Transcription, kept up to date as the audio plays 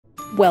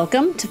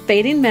Welcome to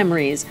Fading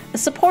Memories, a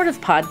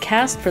supportive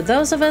podcast for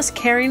those of us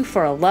caring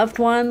for a loved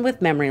one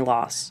with memory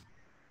loss.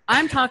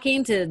 I'm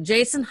talking to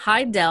Jason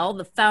Heidel,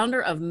 the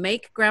founder of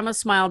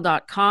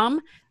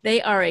MakeGrandmaSmile.com.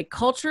 They are a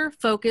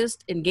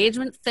culture-focused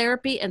engagement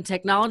therapy and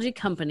technology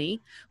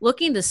company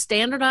looking to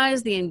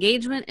standardize the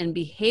engagement and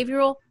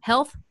behavioral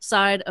health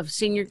side of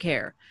senior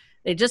care.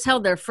 They just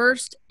held their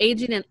first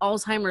Aging and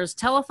Alzheimer's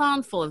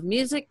telethon full of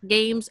music,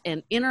 games,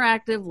 and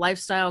interactive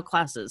lifestyle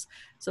classes.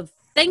 So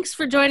thanks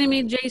for joining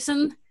me,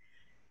 Jason.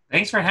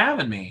 Thanks for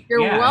having me.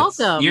 You're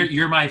welcome.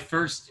 You're my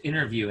first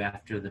interview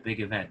after the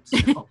big event.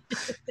 So.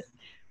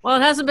 Well,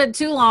 it hasn't been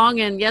too long,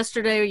 and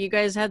yesterday you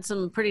guys had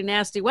some pretty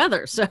nasty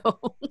weather, so.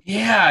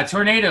 Yeah,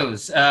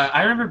 tornadoes.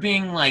 I remember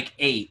being like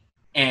 8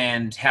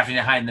 and having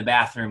to hide in the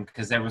bathroom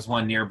because there was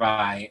one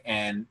nearby,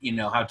 and you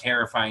know how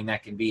terrifying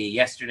that can be.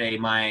 Yesterday,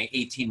 my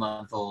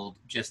 18-month-old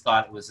just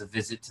thought it was a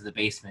visit to the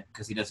basement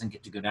because he doesn't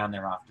get to go down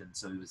there often,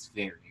 so he was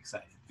very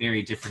excited.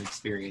 Very different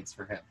experience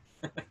for him.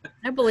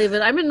 I believe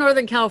it. I'm in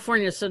Northern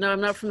California, so no, I'm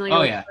not familiar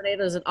with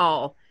tornadoes at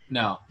all.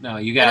 No,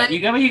 you got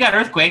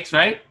earthquakes,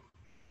 right?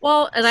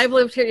 Well, and I've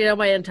lived here,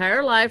 my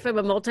entire life. I'm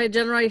a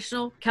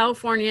multi-generational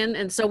Californian,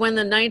 and so when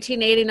the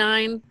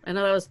 1989, I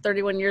know that was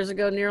 31 years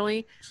ago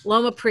nearly,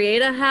 Loma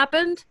Prieta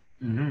happened,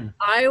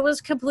 I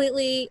was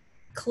completely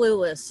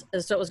clueless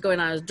as to what was going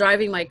on. I was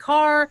driving my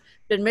car,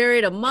 been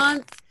married a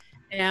month,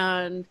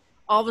 and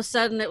all of a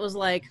sudden it was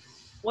like,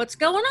 what's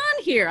going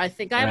on here? I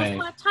think I have a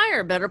flat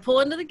tire. Better pull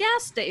into the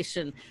gas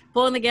station.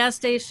 Pull in the gas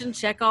station,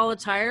 check all the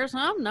tires.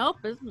 Oh, nope,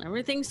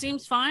 everything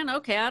seems fine.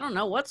 Okay, I don't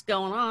know what's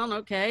going on.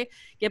 Okay,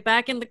 get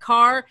back in the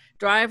car,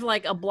 drive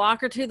like a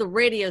block or two. The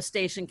radio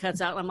station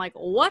cuts out. And I'm like,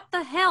 what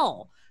the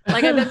hell?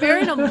 Like, I've been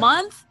married a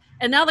month,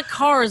 and now the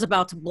car is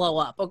about to blow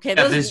up. Okay,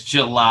 this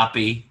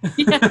jalopy.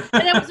 Yeah,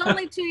 and it was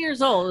only 2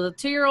 years old. It was a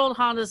 2-year-old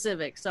Honda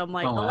Civic. So I'm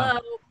like, hello,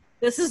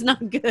 this is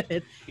not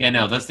good. Yeah,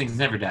 no, those things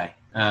never die,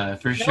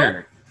 for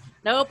sure.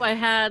 Nope, I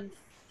had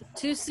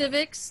 2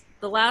 Civics.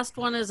 The last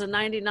one is a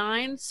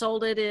 99.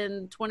 Sold it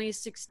in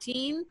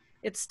 2016.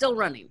 It's still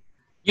running.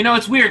 You know,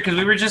 it's weird because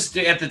we were just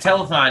at the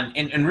telethon,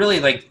 and really,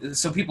 like,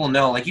 so people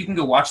know, like, you can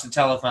go watch the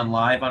telethon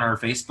live on our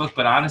Facebook,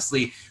 but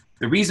honestly,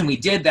 the reason we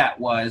did that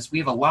was we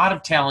have a lot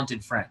of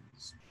talented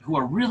friends who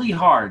are really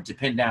hard to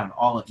pin down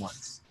all at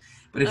once.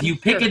 But if you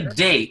pick a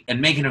date and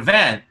make an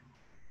event,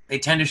 they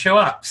tend to show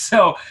up.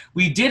 So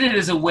we did it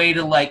as a way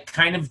to like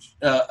kind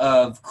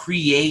of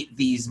create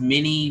these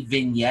mini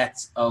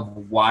vignettes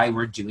of why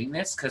we're doing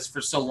this. Because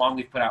for so long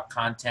we've put out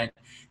content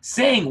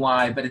saying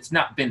why, but it's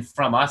not been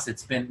from us.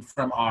 It's been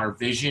from our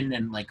vision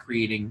and like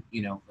creating,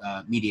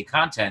 media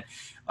content.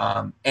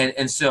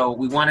 And so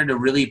we wanted to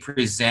really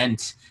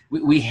present,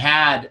 we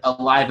had a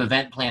live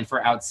event planned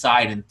for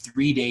outside, and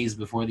 3 days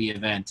before the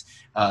event,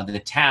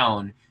 the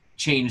town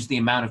changed the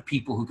amount of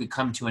people who could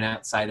come to an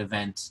outside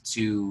event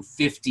to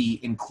 50,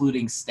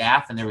 including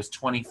staff, and there was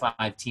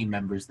 25 team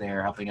members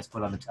there helping us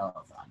put on the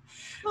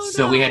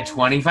telethon. We had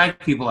 25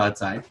 people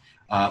outside.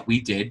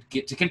 We did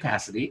get to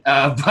capacity,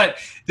 but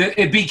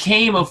it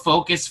became a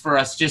focus for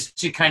us just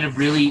to kind of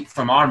really,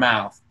 from our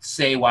mouth,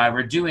 say why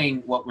we're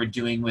doing what we're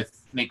doing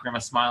with Make Grandma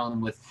Smile and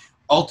with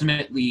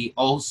ultimately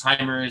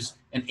Alzheimer's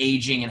and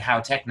aging and how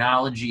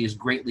technology is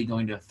greatly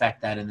going to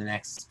affect that in the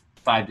next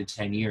 5 to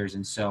 10 years.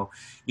 And so,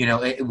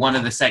 one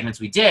of the segments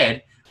we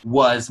did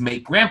was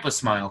Make Grandpa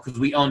Smile, because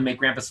we own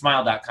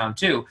MakeGrandpaSmile.com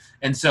too.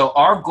 And so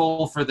our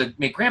goal for the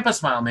Make Grandpa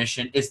Smile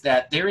mission is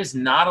that there is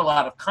not a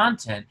lot of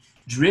content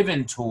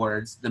driven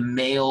towards the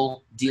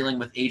male dealing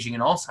with aging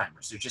and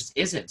Alzheimer's. There just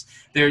isn't.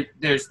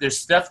 There's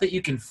stuff that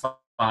you can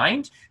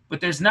find,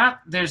 but there's not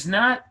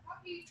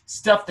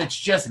stuff that's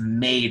just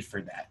made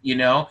for that,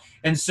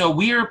 And so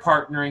we are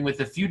partnering with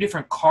a few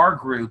different car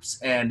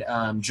groups and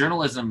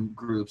journalism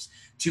groups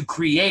to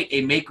create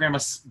a Make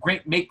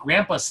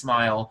Grandpa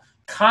Smile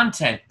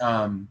content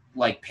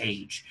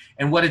page.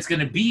 And what it's going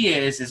to be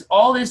is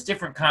all this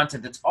different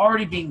content that's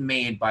already being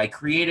made by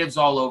creatives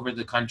all over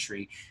the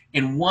country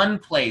in one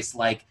place,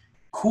 like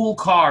cool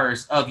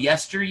cars of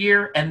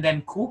yesteryear and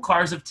then cool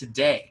cars of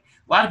today.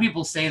 A lot of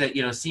people say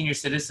that, senior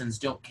citizens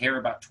don't care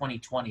about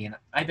 2020, and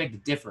I beg to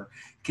differ,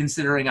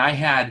 considering I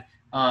had,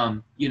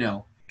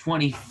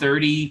 20,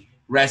 30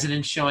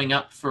 residents showing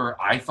up for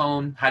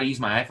how to use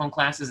my iPhone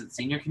classes at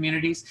senior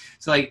communities.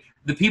 So,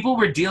 the people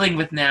we're dealing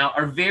with now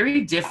are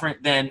very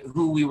different than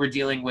who we were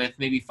dealing with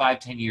maybe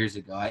 5-10 years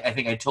ago. I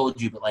think I told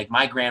you, but,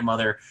 my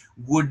grandmother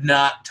would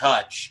not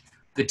touch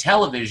the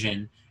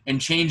television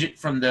and change it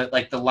from the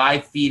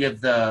live feed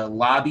of the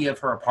lobby of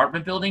her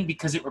apartment building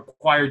because it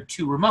required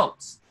 2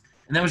 remotes.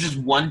 And that was just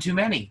one too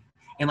many.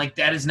 And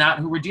that is not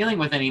who we're dealing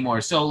with anymore.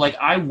 So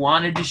I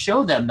wanted to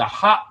show them the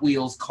Hot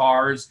Wheels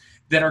cars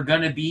that are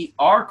going to be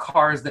our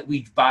cars that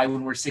we buy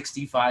when we're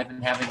 65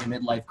 and having a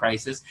midlife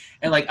crisis.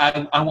 And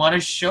I want to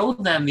show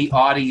them the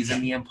Audis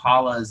and the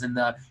Impalas and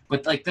the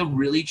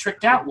really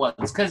tricked out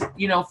ones. Because,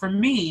 for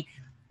me,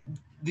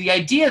 the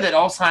idea that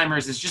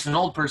Alzheimer's is just an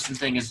old person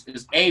thing is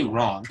A,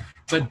 wrong.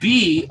 But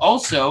B,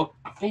 also,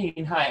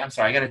 hey, hi, I'm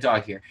sorry, I got a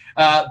dog here.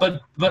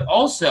 But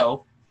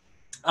also,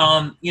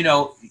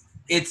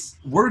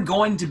 we're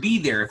going to be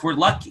there if we're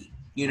lucky.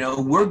 You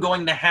know, we're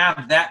going to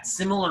have that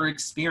similar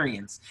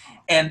experience.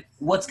 And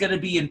what's going to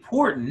be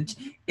important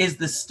is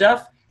the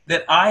stuff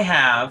that I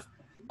have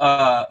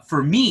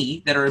for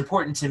me that are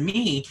important to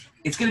me.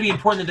 It's going to be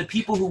important that the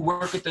people who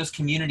work at those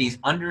communities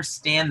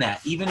understand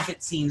that, even if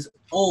it seems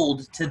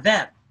old to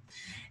them.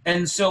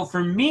 And so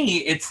for me,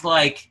 it's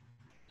like,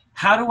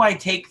 how do I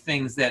take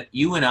things that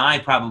you and I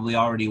probably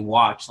already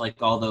watch,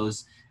 like all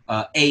those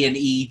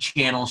A&E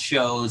channel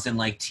shows and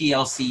like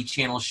TLC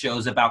channel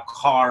shows about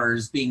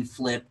cars being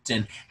flipped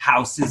and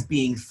houses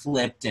being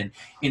flipped and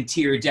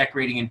interior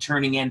decorating and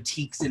turning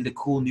antiques into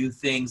cool new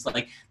things.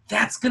 Like,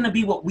 that's going to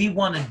be what we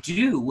want to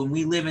do when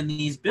we live in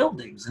these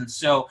buildings. And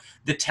so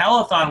the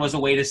telethon was a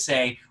way to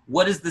say,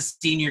 what is the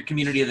senior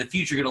community of the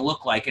future going to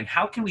look like, and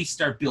how can we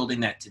start building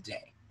that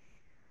today?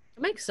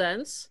 It makes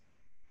sense.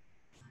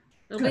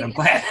 Good, I'm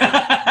glad.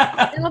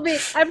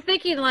 I'm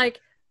thinking like,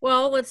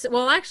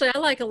 actually I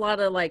like a lot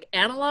of like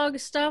analog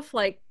stuff.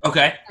 Like,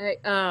 okay.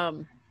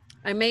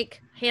 I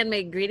make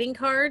handmade greeting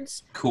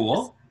cards.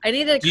 Cool. I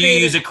need to Do you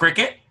use a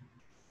Cricut?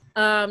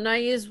 No,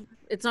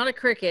 it's not a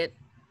Cricut,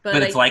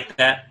 but it's like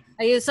that.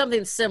 I use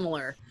something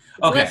similar.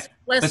 Okay.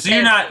 So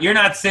you're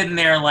not sitting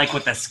there like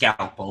with a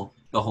scalpel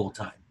the whole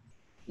time.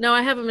 No,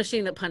 I have a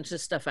machine that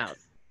punches stuff out.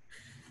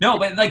 No,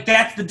 but like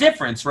that's the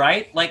difference,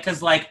 right? Like,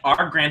 because like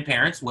our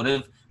grandparents would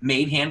have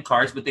made hand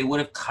cards, but they would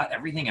have cut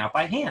everything out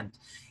by hand.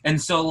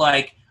 And so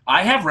like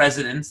I have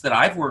residents that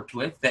I've worked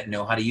with that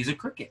know how to use a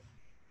Cricut.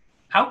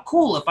 How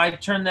cool if I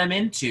turn them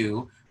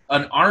into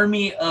an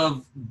army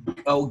of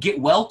get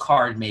well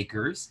card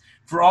makers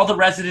for all the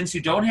residents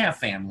who don't have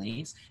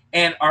families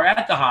and are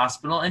at the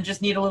hospital and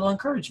just need a little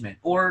encouragement,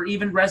 or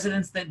even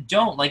residents that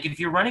don't. Like if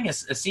you're running a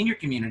senior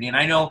community, and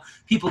I know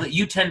people that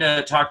you tend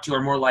to talk to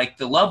are more like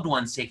the loved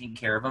ones taking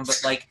care of them, but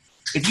like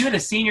if you had a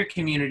senior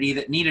community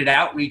that needed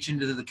outreach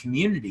into the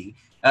community,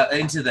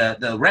 into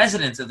the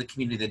residents of the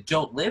community that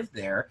don't live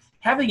there,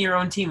 having your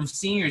own team of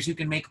seniors who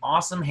can make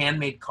awesome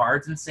handmade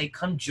cards and say,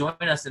 come join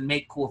us and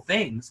make cool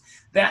things,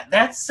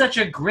 that's such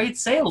a great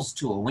sales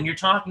tool. When you're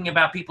talking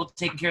about people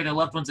taking care of their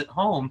loved ones at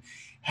home,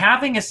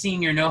 having a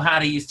senior know how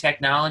to use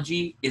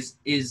technology is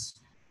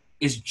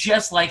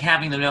just like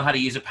having them know how to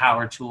use a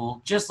power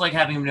tool, just like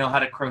having them know how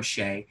to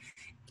crochet.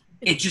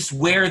 It's just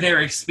where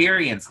their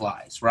experience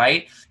lies,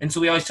 right? And so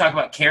we always talk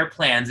about care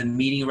plans and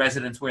meeting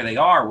residents where they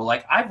are. Well,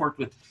 like I've worked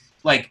with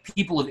like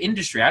people of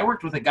industry. I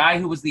worked with a guy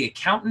who was the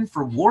accountant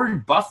for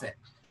Warren Buffett.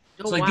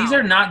 So like these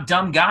are not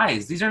dumb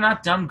guys. These are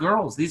not dumb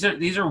girls. These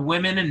are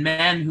women and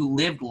men who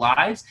lived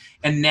lives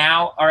and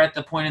now are at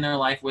the point in their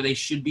life where they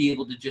should be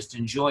able to just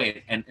enjoy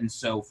it. And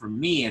so for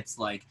me, it's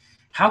like,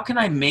 how can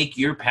I make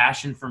your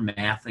passion for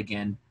math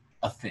again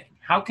a thing?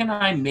 How can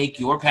I make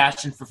your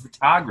passion for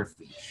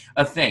photography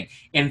a thing?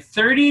 In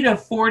 30 to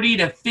 40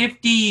 to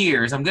 50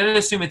 years, I'm going to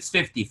assume it's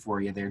 50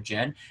 for you there,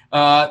 Jen,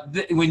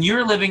 when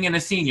you're living in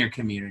a senior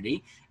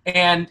community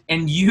and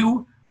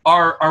you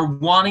are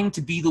wanting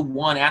to be the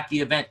one at the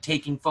event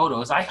taking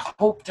photos, I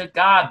hope to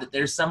God that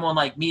there's someone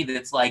like me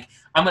that's like,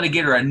 I'm going to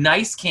get her a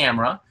nice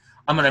camera,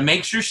 I'm going to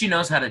make sure she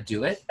knows how to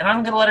do it, and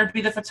I'm going to let her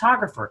be the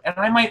photographer. And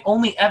I might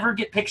only ever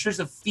get pictures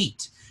of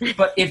feet.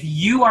 But if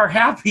you are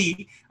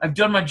happy, I've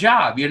done my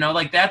job. You know,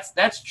 like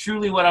that's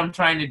truly what I'm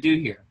trying to do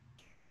here.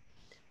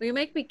 Well, you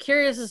make me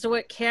curious as to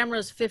what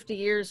cameras 50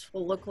 years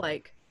will look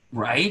like.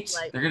 Right?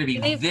 Like, they're going to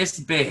be this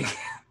big.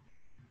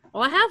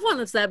 Well, I have one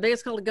that's that big.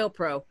 It's called a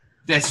GoPro.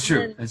 That's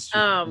true. That's true.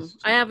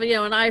 I have an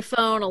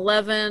iPhone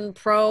 11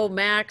 Pro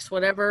Max,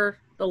 whatever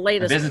the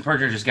latest. My business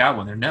partner just got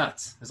one. They're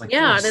nuts. There's like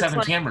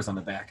 7 cameras on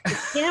the back.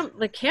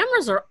 The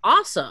cameras are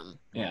awesome.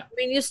 Yeah. I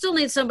mean, you still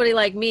need somebody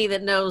like me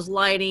that knows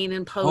lighting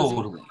and posing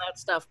and all that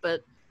stuff.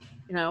 But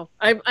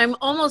I'm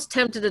almost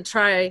tempted to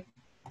try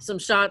some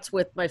shots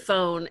with my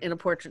phone in a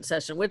portrait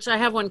session, which I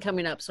have one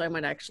coming up, so I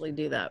might actually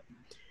do that.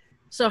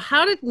 So,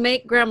 how did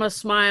Make Grandma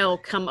Smile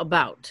come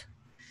about?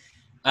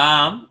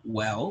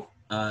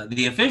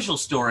 The official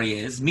story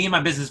is me and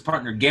my business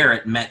partner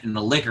Garrett met in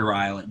the liquor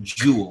aisle at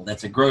Jewel.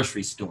 That's a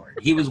grocery store.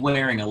 He was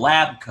wearing a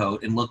lab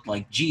coat and looked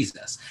like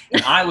Jesus.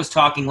 And I was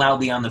talking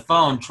loudly on the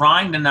phone,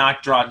 trying to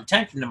not draw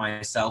attention to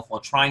myself while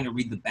trying to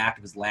read the back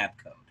of his lab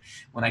coat.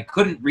 When I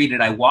couldn't read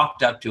it, I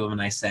walked up to him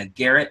and I said,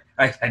 Garrett,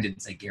 I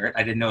didn't say Garrett.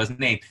 I didn't know his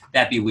name.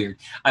 That'd be weird.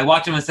 I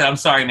walked to him and said, I'm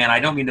sorry, man. I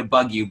don't mean to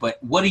bug you,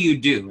 but what do you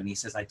do? And he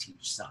says, I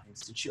teach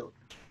science to children.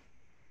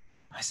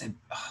 I said,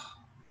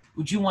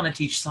 would you want to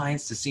teach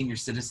science to senior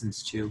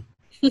citizens too?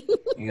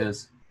 He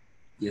goes,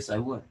 yes, I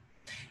would.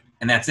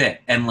 And that's it.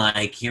 And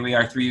like, here we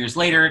are 3 years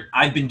later.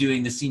 I've been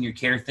doing the senior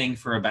care thing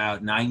for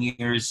about 9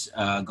 years,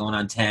 going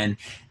on 10.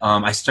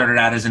 I started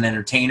out as an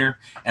entertainer,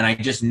 and I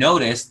just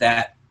noticed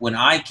that when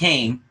I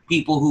came,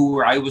 people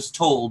who I was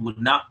told would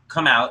not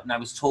come out, and I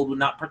was told would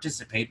not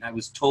participate, and I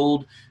was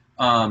told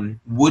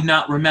would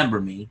not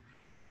remember me,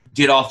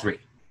 did all three,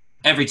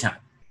 every time.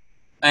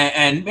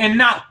 and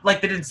not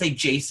like they didn't say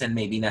Jason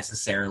maybe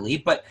necessarily,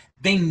 but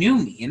they knew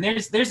me. And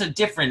there's a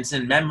difference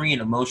in memory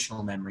and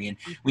emotional memory. And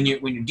when you're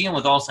dealing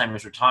with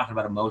Alzheimer's, we're talking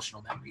about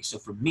emotional memory. So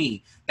for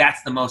me,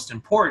 that's the most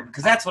important,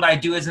 because that's what I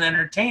do as an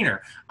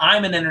entertainer.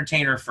 I'm an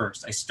entertainer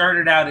first. I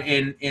started out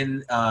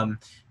in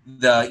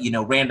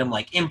the random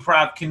like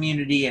improv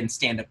community and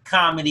stand-up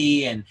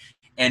comedy and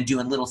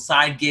doing little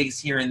side gigs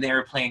here and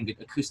there, playing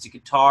acoustic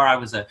guitar. I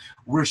was a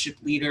worship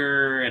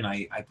leader, and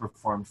I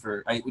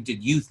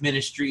did youth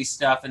ministry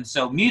stuff. And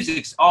so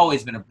music's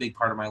always been a big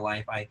part of my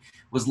life. I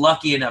was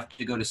lucky enough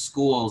to go to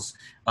schools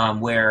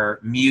where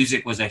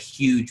music was a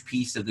huge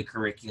piece of the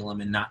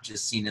curriculum and not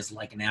just seen as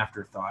like an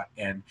afterthought.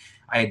 And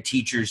I had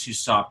teachers who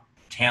saw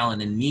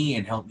talent in me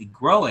and helped me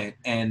grow it.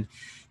 And,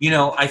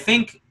 I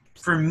think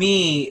for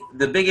me,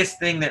 the biggest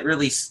thing that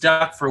really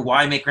stuck for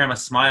why Make Grandma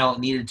Smile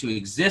needed to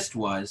exist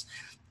was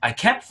I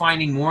kept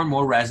finding more and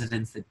more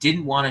residents that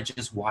didn't want to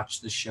just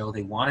watch the show.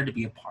 They wanted to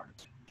be a part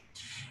of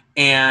it.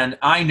 And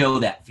I know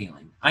that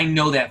feeling. I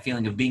know that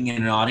feeling of being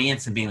in an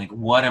audience and being like,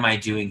 what am I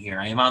doing here?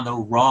 I am on the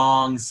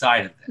wrong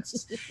side of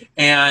this.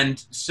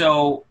 And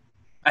so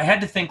I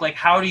had to think, like,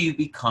 how do you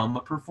become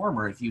a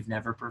performer if you've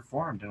never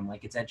performed? And I'm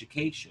like, it's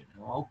education.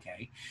 Oh,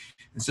 okay.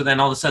 And so then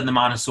all of a sudden the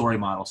Montessori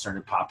model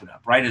started popping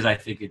up right as I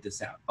figured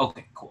this out.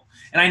 Okay, cool.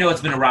 And I know it's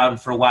been around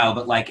for a while,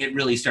 but like it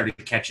really started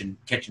catching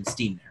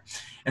steam there.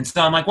 And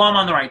so I'm like, well, I'm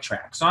on the right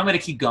track. So I'm going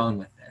to keep going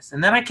with this.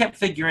 And then I kept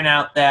figuring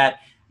out that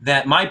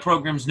my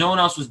programs, no one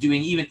else was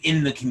doing, even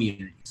in the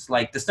communities.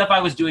 Like the stuff I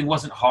was doing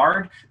wasn't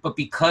hard, but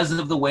because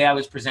of the way I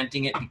was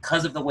presenting it,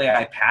 because of the way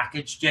I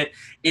packaged it,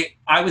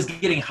 I was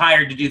getting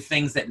hired to do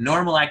things that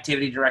normal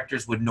activity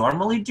directors would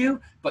normally do,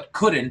 but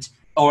couldn't,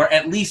 or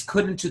at least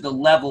couldn't to the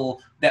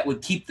level that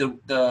would keep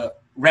the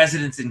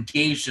residents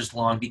engaged as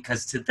long,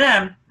 because to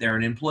them, they're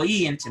an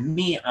employee, and to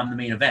me, I'm the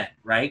main event,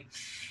 right?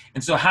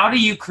 And so how do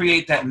you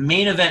create that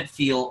main event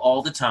feel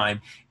all the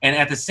time, and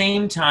at the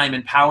same time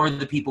empower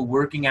the people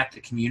working at the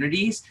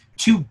communities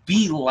to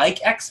be like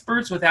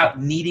experts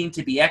without needing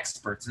to be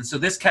experts? And so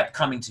this kept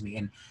coming to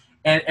me.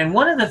 And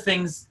one of the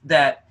things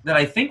that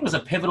I think was a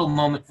pivotal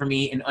moment for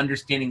me in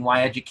understanding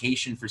why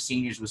education for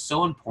seniors was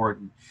so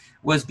important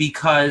was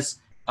because,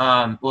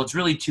 well, it's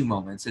really two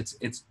moments.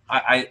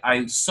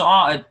 I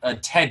saw a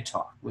TED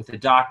Talk with a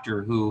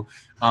doctor who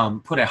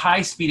put a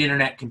high-speed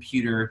internet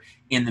computer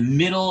in the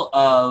middle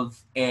of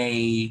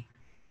a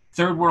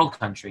third world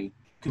country,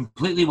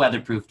 completely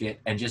weatherproofed it,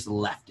 and just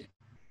left it.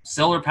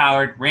 Solar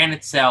powered, ran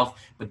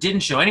itself, but didn't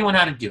show anyone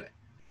how to do it.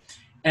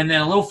 And then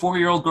a little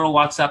 4-year-old girl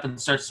walks up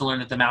and starts to learn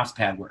that the mouse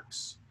pad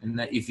works, and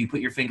that if you put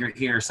your finger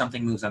here,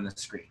 something moves on the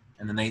screen.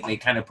 And then they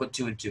kind of put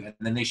two and two.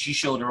 And then she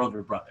showed her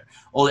older brother.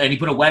 And he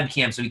put a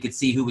webcam so he could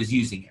see who was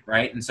using it,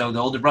 right? And so the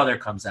older brother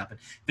comes up and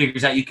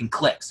figures out you can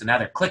click. So now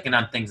they're clicking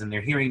on things and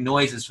they're hearing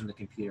noises from the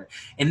computer.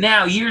 And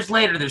now, years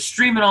later, they're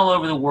streaming all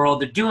over the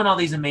world. They're doing all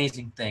these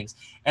amazing things.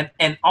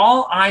 And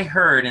all I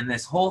heard in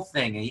this whole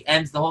thing, and he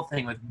ends the whole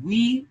thing with,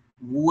 we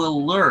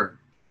will learn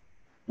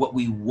what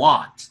we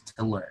want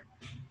to learn.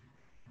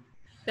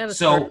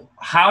 So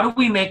how do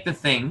we make the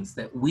things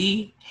that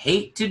we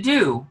hate to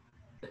do,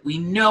 that we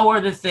know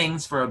are the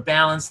things for a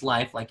balanced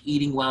life, like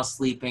eating well,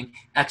 sleeping,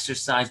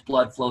 exercise,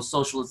 blood flow,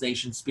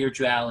 socialization,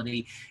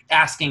 spirituality,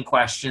 asking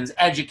questions,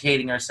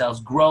 educating ourselves,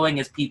 growing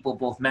as people,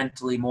 both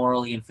mentally,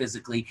 morally, and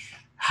physically?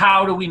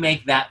 How do we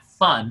make that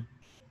fun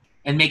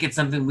and make it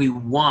something we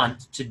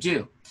want to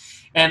do?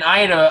 And I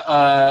had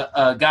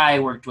a guy I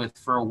worked with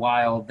for a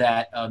while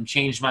that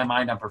changed my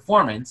mind on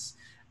performance.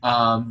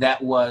 That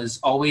was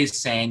always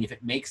saying, if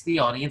it makes the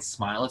audience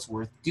smile, it's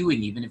worth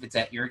doing, even if it's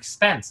at your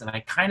expense. And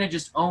I kind of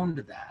just owned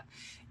that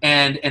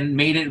and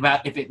made it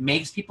about, if it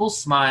makes people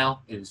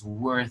smile, it is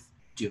worth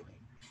doing.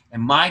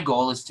 And my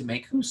goal is to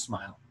make who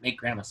smile? Make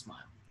Grandma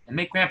smile and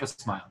make Grandpa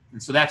smile.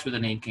 And so that's where the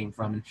name came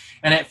from.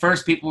 And at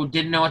first people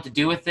didn't know what to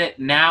do with it.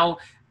 Now,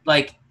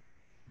 like,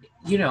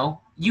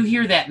 you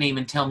hear that name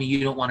and tell me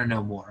you don't want to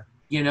know more.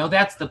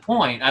 That's the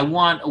point. I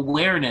want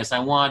awareness. I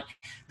want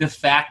the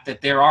fact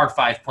that there are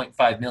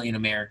 5.5 million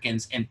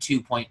Americans and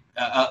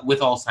with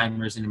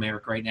Alzheimer's in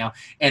America right now,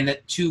 and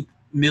that 2.2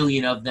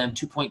 million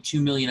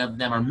of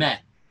them are men.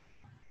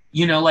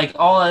 Like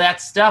all of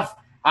that stuff.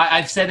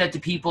 I've said that to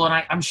people,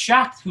 and I'm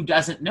shocked who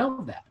doesn't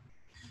know that.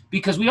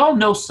 Because we all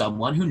know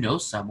someone who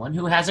knows someone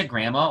who has a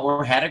grandma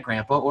or had a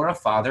grandpa or a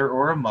father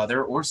or a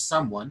mother or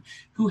someone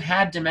who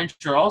had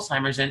dementia or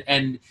Alzheimer's,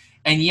 and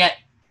yet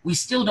we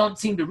still don't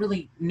seem to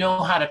really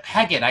know how to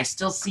peg it. I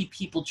still see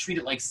people treat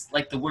it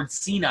like the word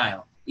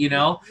senile,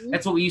 Mm-hmm.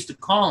 That's what we used to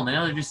call them. I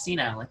know they're just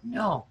senile. Like,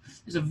 no,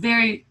 there's a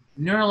very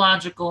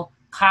neurological,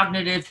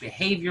 cognitive,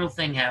 behavioral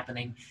thing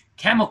happening,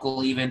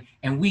 chemical even,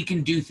 and we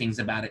can do things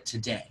about it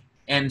today.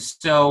 And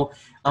so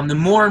the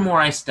more and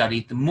more I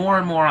studied, the more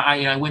and more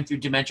I went through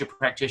dementia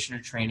practitioner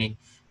training,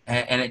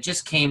 and it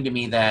just came to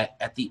me that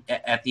at the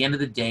end of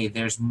the day,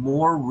 there's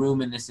more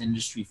room in this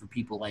industry for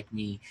people like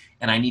me,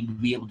 and I need to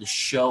be able to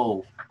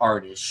show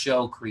artists,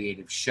 show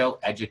creatives, show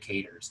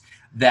educators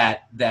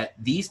that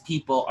these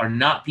people are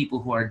not people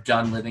who are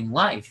done living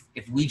life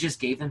if we just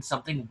gave them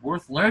something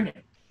worth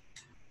learning.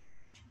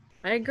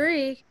 I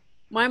agree.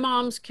 My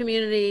mom's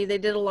community, they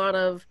did a lot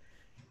of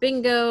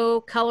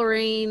bingo,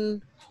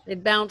 coloring.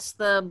 They'd bounce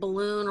the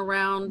balloon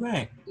around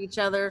Right. each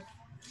other.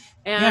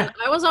 And Yeah.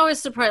 I was always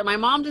surprised. My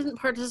mom didn't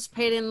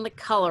participate in the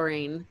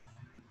coloring.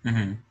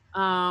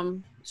 Hmm.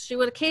 She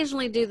would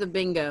occasionally do the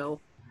bingo.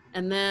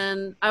 And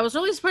then I was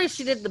really surprised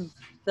she did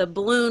the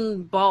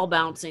balloon ball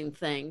bouncing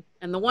thing.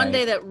 And the one Right.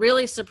 day that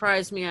really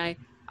surprised me, I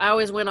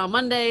always went on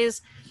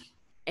Mondays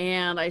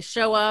and I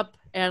show up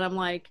and I'm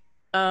like,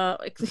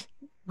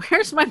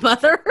 where's my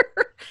mother?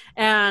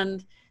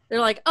 And they're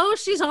like, oh,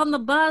 she's on the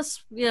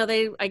bus. You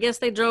know, I guess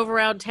they drove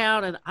around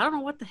town and I don't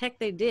know what the heck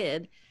they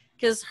did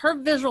because her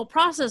visual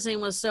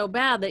processing was so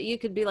bad that you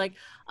could be like,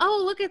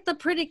 oh, look at the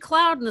pretty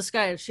cloud in the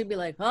sky. And she'd be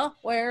like, huh,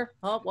 where?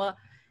 Oh, what?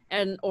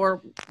 And,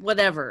 or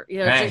whatever, you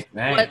know, just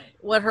Right. Right.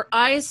 what her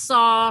eyes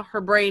saw, her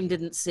brain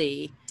didn't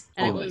see.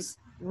 And it Totally. was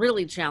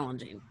really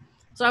challenging.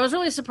 So I was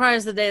really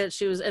surprised the day that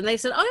she was, and they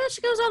said, oh, yeah,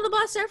 she goes on the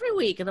bus every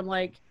week. And I'm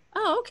like,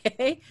 oh,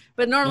 okay.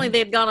 But normally Yeah.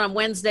 they'd gone on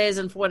Wednesdays,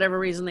 and for whatever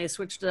reason, they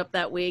switched it up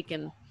that week,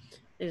 and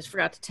they just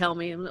forgot to tell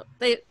me. And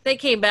they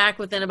came back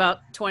within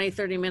about 20,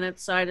 30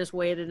 minutes. So I just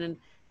waited, and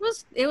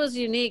it was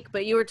unique.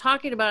 But you were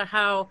talking about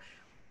how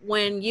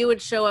when you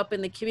would show up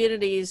in the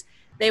communities,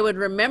 they would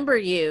remember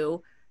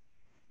you.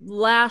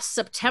 Last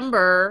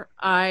September,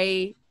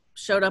 I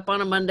showed up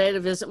on a Monday to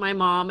visit my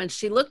mom, and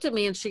she looked at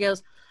me and she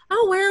goes,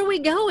 oh, where are we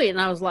going?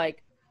 And I was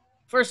like,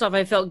 first off,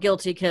 I felt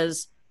guilty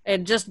because I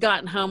had just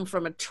gotten home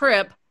from a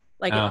trip,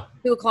 like at Oh.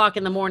 2 o'clock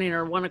in the morning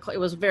or 1 o'clock. It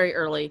was very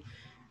early.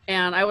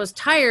 And I was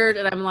tired,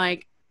 and I'm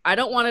like, I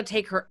don't want to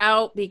take her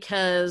out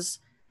because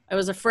I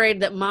was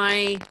afraid that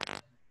my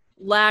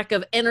lack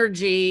of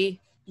energy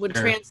would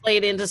Sure.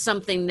 translate into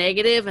something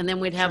negative, and then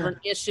we'd have Sure. an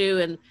issue.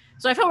 And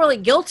so I felt really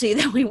guilty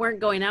that we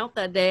weren't going out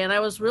that day. And I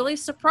was really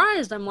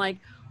surprised. I'm like,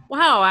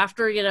 wow,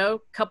 after, a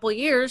couple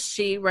years,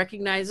 she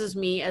recognizes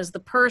me as the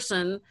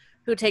person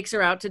who takes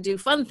her out to do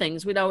fun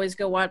things. We'd always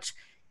go watch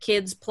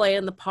kids play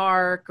in the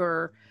park,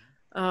 or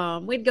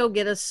we'd go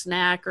get a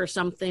snack or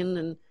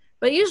something.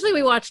 But usually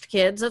we watched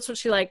kids. That's what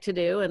she liked to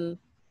do. And,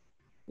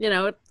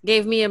 it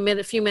gave me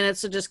a few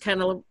minutes to just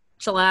kind of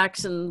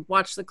chillax and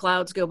watch the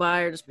clouds go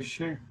by, or just For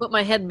sure. put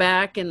my head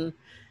back and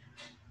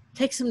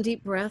take some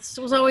deep breaths.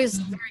 It was always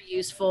very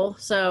useful.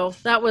 So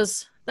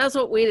that's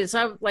what we did.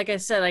 So like I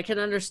said, I can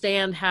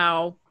understand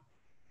how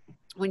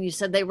when you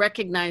said they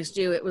recognized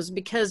you, it was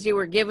because you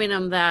were giving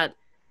them that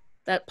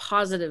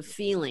positive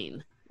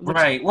feeling.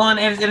 Right. Well,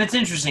 and it's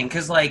interesting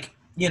because, like,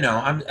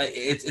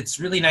 it's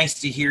really nice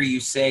to hear you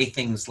say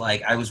things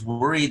like, I was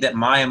worried that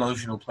my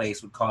emotional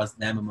place would cause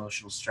them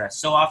emotional stress.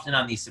 So often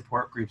on these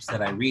support groups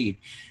that I read,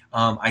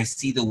 I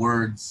see the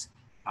words,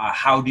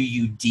 how do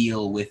you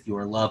deal with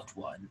your loved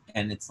one?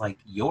 And it's like,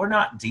 you're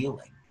not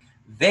dealing.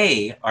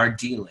 They are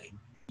dealing.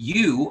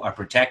 You are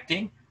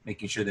protecting,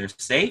 making sure they're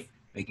safe,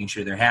 making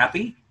sure they're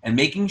happy, and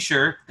making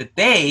sure that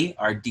they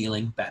are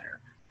dealing better.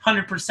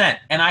 100%.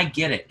 And I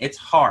get it. It's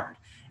hard.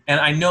 And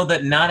I know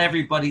that not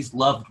everybody's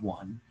loved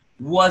one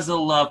was a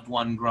loved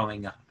one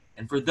growing up.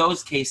 And for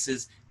those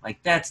cases,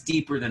 like, that's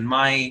deeper than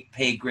my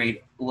pay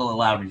grade will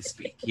allow me to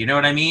speak. You know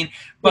what I mean?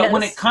 But Yes.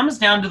 when it comes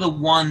down to the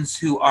ones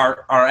who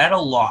are at a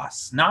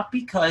loss, not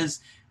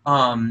because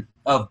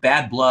of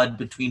bad blood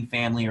between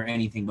family or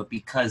anything, but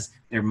because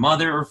their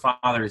mother or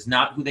father is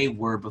not who they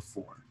were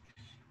before.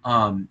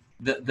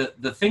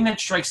 The thing that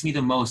strikes me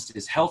the most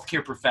is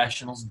healthcare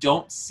professionals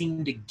don't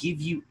seem to give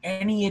you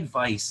any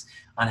advice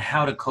on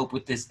how to cope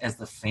with this as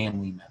the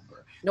family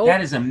member. Nope.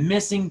 That is a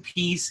missing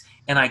piece,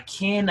 and I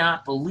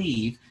cannot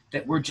believe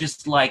that we're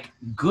just like,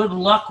 good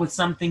luck with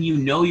something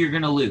you're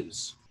going to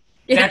lose.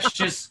 Yeah. That's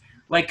just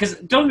like, because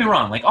don't get me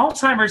wrong, like,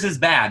 Alzheimer's is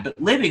bad,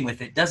 but living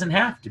with it doesn't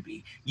have to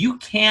be. You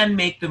can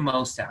make the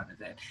most out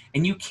of it,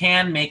 and you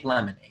can make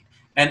lemonade,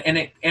 and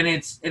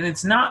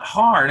it's not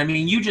hard. I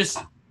mean, you just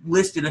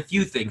listed a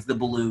few things: the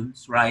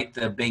balloons, right?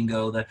 The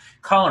bingo, the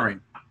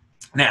coloring.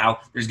 Now,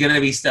 there's going to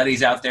be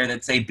studies out there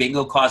that say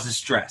bingo causes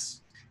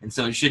stress, and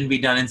so it shouldn't be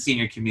done in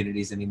senior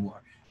communities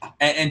anymore.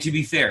 And to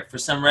be fair, for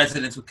some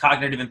residents with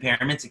cognitive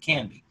impairments, it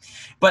can be.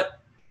 But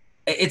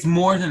it's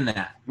more than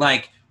that.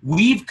 Like,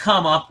 we've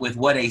come up with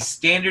what a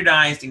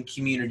standardized and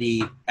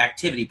community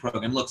activity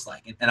program looks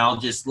like. And I'll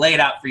just lay it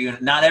out for you.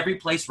 Not every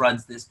place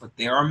runs this, but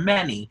there are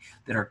many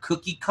that are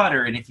cookie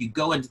cutter. And if you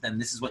go into them,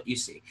 this is what you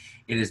see.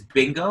 It is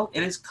bingo.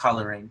 It is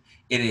coloring.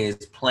 It is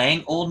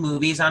playing old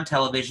movies on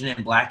television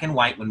in black and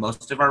white, when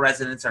most of our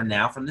residents are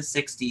now from the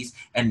 60s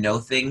and know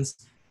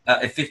things,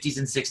 50s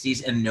and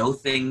 60s, and know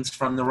things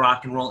from the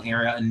rock and roll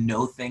era, and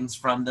know things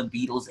from the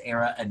Beatles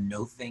era, and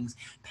know things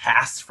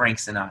past Frank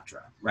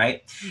Sinatra,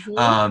 right?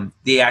 Mm-hmm.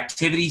 The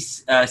activity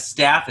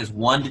staff is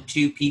 1 to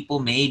 2 people,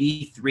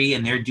 maybe 3,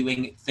 and they're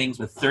doing things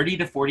with 30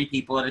 to 40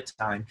 people at a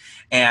time,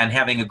 and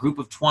having a group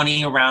of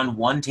 20 around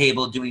one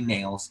table doing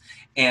nails.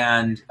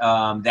 And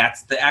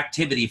that's the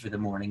activity for the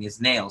morning, is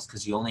nails,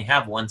 because you only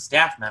have one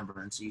staff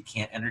member, and so you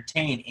can't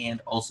entertain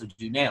and also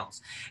do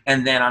nails.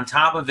 And then on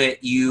top of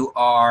it, you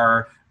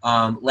are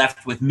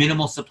left with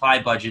minimal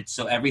supply budgets.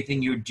 So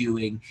everything you're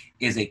doing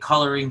is a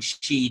coloring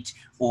sheet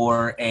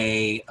or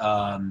a,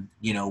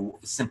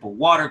 simple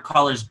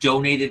watercolors,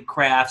 donated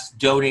crafts,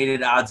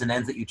 donated odds and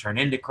ends that you turn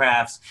into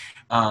crafts,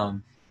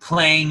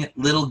 playing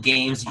little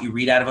games that you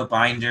read out of a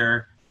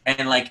binder.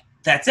 And like,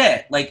 that's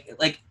it. Like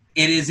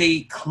it is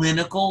a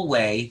clinical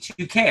way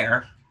to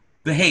care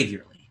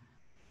behaviorally.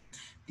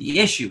 The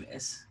issue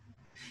is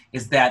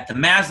that the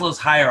Maslow's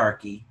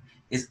hierarchy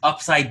is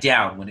upside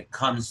down when it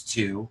comes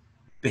to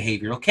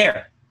behavioral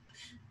care.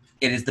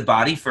 It is the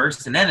body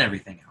first and then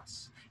everything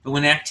else. But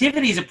when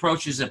activities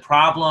approaches a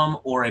problem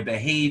or a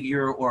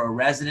behavior or a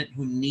resident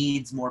who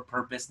needs more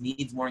purpose,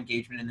 needs more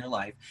engagement in their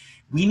life,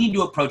 we need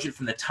to approach it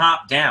from the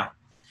top down.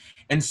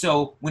 And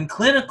so when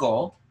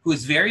clinical, who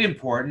is very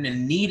important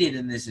and needed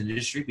in this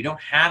industry, we don't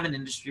have an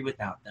industry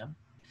without them,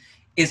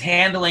 is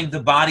handling the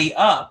body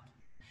up,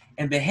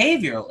 and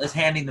behavioral is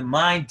handing the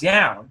mind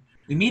down,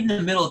 we meet in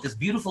the middle of this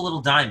beautiful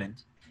little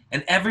diamond,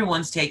 and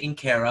everyone's taken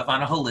care of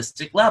on a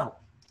holistic level.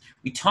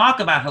 We talk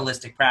about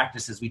holistic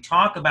practices. We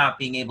talk about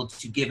being able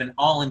to give an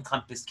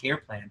all-encompassed care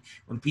plan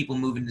when people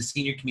move into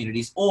senior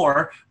communities,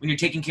 or when you're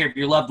taking care of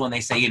your loved one, they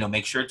say,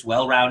 make sure it's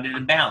well-rounded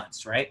and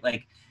balanced, right?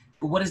 Like,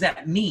 but what does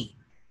that mean?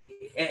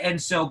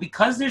 And so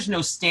because there's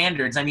no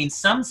standards, I mean,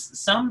 some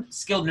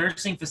skilled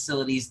nursing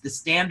facilities, the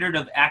standard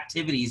of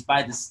activities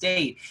by the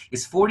state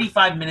is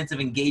 45 minutes of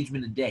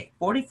engagement a day.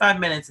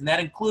 45 minutes, and that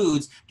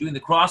includes doing the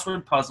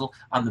crossword puzzle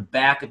on the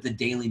back of the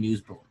daily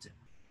news bulletin.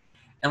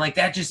 And like,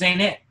 that just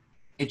ain't it.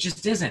 It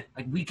just isn't.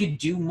 Like, we could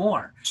do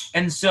more.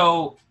 And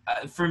so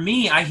for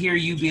me, I hear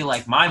you be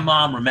like, my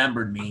mom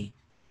remembered me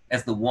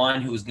as the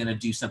one who was going to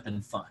do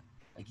something fun.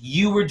 Like,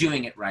 you were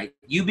doing it right.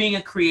 You being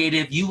a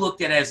creative, you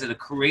looked at it as a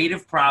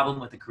creative problem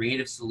with a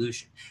creative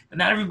solution. But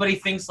not everybody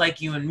thinks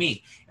like you and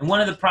me. And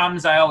one of the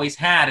problems I always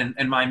had,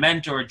 and my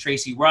mentor,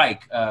 Tracy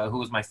Reich, who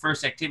was my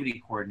first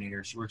activity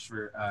coordinator, she works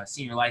for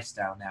Senior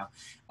Lifestyle now,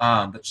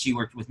 but she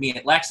worked with me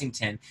at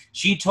Lexington.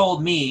 She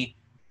told me,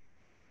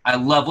 I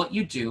love what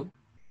you do.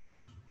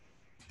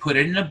 Put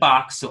it in a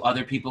box so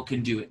other people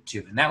can do it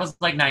too. And that was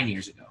like 9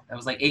 years ago. That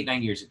was like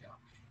 8-9 years ago.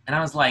 And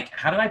I was like,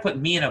 how did I put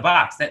me in a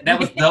box? That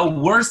was the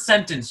worst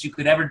sentence you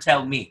could ever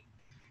tell me.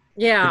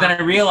 Yeah. But then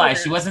I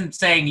realized she wasn't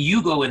saying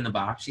you go in the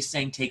box. She's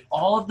saying take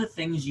all of the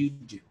things you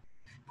do,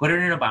 put it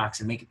in a box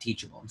and make it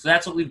teachable. And so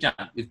that's what we've done.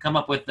 We've come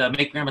up with the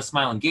Make Grandma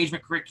Smile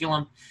engagement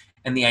curriculum.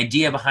 And the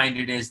idea behind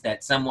it is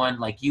that someone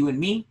like you and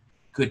me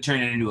could turn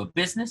it into a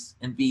business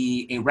and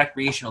be a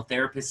recreational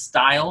therapist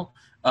style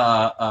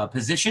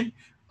position,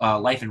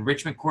 life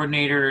enrichment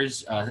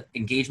coordinators,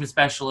 engagement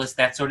specialists,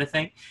 that sort of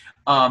thing.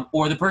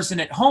 Or the person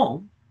at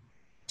home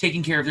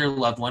taking care of their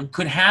loved one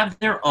could have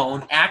their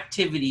own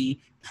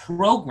activity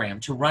program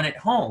to run at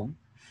home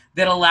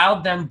that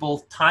allowed them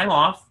both time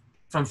off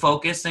from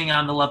focusing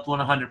on the loved one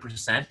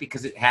 100%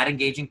 because it had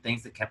engaging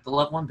things that kept the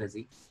loved one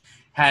busy,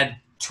 had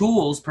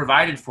tools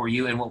provided for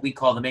you in what we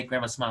call the Make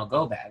Grandma Smile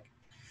Go Bag,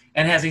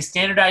 and has a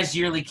standardized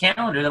yearly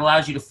calendar that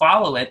allows you to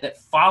follow it, that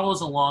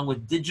follows along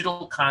with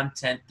digital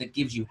content that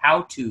gives you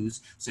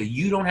how-tos so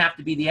you don't have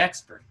to be the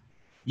expert.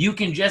 You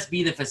can just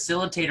be the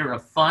facilitator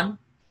of fun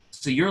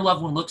so your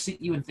loved one looks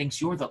at you and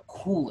thinks you're the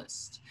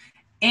coolest.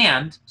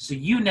 And so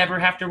you never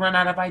have to run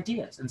out of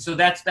ideas. And so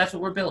that's what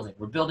we're building.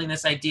 We're building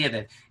this idea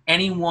that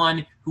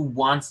anyone who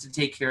wants to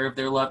take care of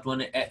their loved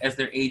one as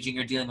they're aging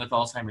or dealing with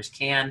Alzheimer's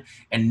can,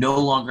 and no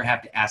longer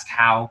have to ask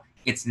how,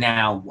 it's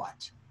now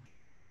what.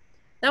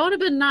 That would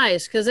have been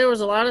nice, because there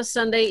was a lot of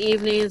Sunday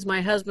evenings.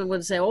 My husband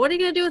would say, well, what are you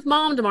going to do with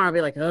Mom tomorrow? I'd be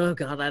like, oh,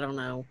 God, I don't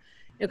know.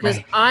 Because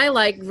I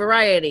like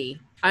variety.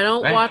 I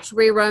don't watch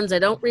reruns. I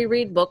don't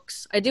reread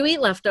books. I do eat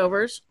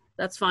leftovers.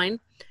 That's fine.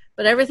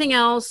 But everything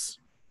else,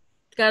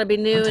 it's got to be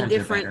new and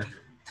different.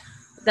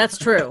 That's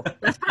true.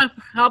 That's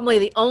probably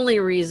the only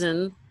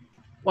reason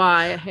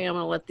why. Hey, I'm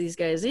going to let these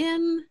guys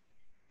in.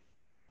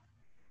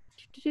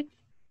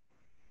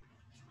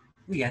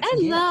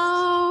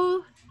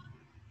 Hello.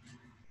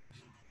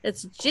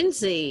 It's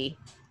Jinsey.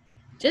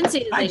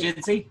 Jinsey is Hi,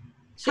 Jinsey.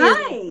 She is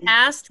a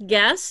past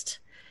guest,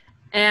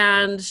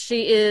 and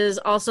she is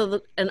also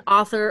an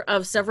author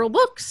of several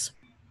books.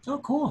 Oh,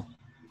 cool.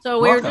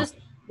 So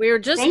we were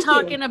just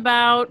talking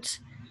about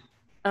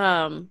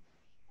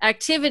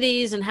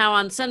activities and how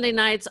on Sunday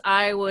nights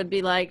I would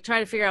be like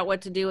trying to figure out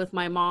what to do with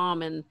my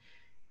mom, and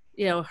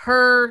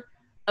her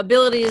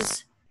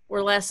abilities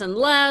were less and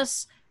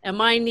less, and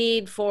my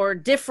need for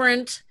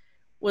different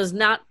was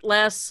not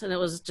less, and it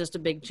was just a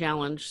big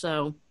challenge.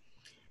 So,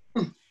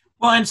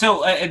 well, and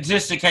so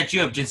just to catch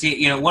you up,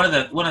 Jinsey, one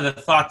of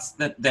the thoughts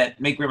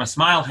that Make Grandma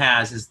Smile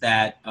has is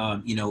that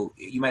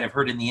you might have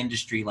heard in the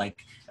industry,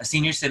 like, a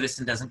senior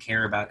citizen doesn't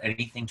care about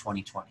anything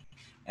 2020,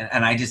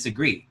 and I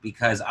disagree,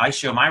 because I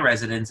show my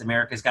residents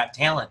America's Got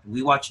Talent.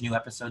 We watch new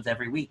episodes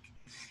every week.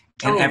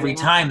 And every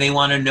time they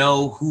want to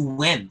know who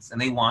wins, and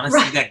they want to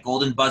see that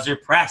golden buzzer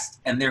pressed,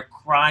 and they're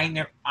crying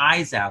their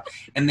eyes out,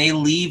 and they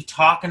leave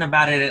talking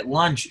about it at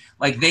lunch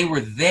like they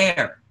were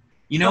there.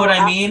 You know what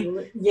I mean?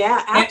 Absolutely.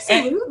 Yeah,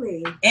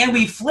 absolutely. And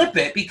we flip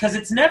it because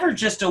it's never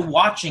just a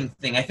watching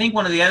thing. I think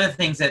one of the other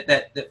things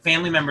that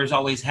family members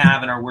always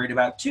have and are worried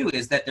about too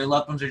is that their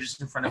loved ones are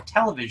just in front of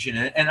television.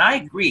 And I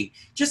agree.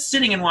 Just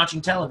sitting and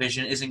watching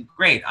television isn't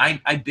great.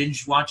 I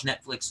binge watch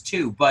Netflix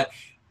too, but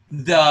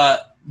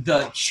the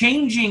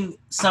changing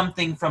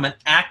something from a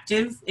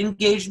passive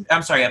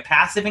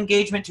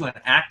engagement to an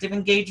active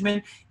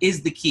engagement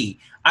is the key.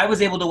 I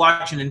was able to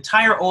watch an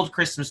entire old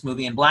Christmas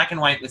movie in black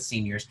and white with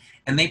seniors,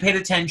 and they paid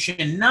attention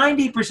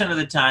 90% of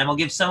the time. I'll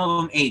give some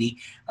of them 80,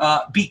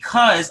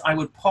 because I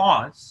would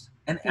pause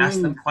and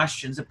ask them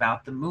questions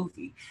about the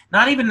movie.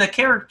 Not even the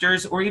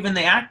characters or even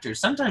the actors,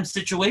 sometimes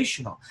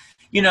situational.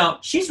 You know,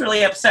 she's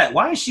really upset.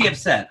 Why is she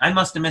upset? I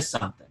must have missed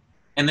something.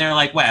 And they're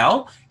like,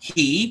 well,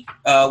 he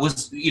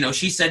was, you know,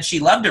 she said she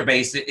loved him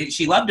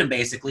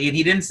basically, and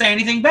he didn't say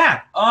anything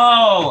back.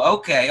 Oh,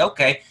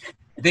 okay.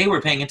 They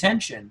were paying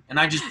attention, and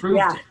I just proved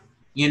it,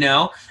 you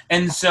know?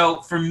 And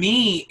so for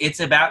me, it's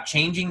about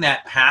changing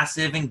that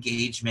passive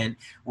engagement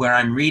where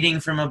I'm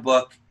reading from a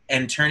book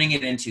and turning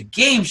it into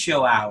game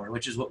show hour,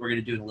 which is what we're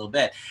going to do in a little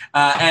bit.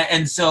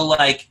 And so,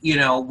 like, you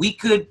know, we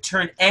could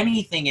turn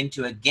anything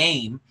into a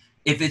game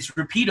if it's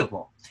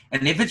repeatable.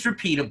 And if it's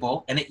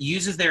repeatable and it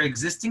uses their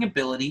existing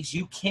abilities,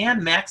 you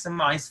can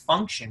maximize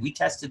function. We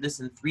tested this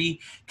in 3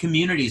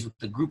 communities with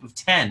a group of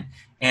 10.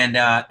 And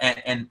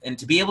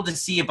to be able to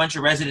see a bunch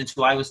of residents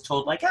who I was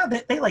told, like, oh,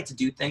 they like to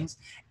do things,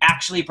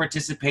 actually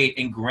participate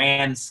in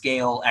grand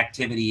scale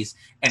activities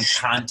and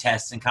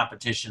contests and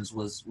competitions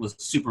was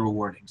super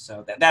rewarding.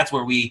 So that's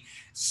where we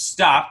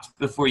stopped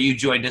before you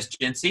joined us,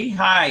 Jincy.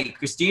 Hi,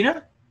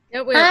 Christina.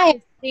 Yeah, we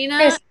have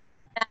Christina.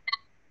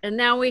 And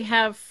now we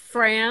have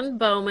Fran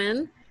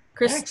Bowman.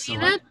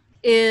 Christina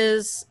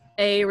is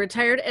a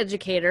retired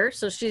educator,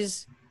 so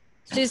she's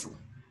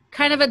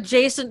kind of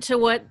adjacent to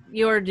what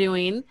you're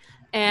doing.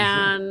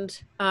 And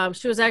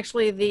she was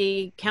actually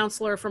the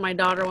counselor for my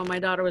daughter when my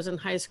daughter was in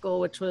high school,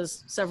 which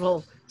was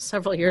several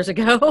years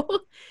ago.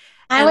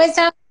 I was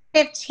only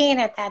 15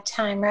 at that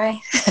time, right?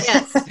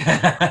 Yes.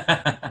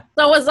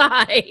 So was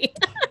I.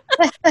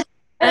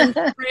 And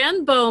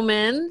Fran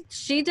Bowman,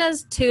 she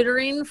does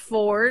tutoring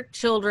for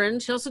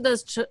children. She also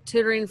does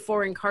tutoring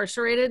for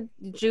incarcerated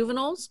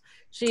juveniles.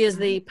 She is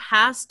the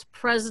past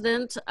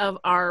president of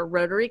our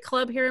Rotary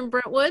Club here in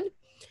Brentwood.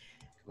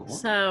 Cool.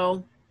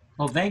 So,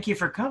 well, thank you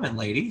for coming,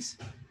 ladies.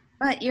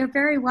 But you're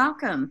very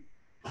welcome.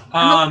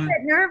 I'm a bit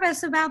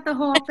nervous about the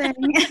whole thing.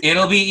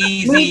 It'll be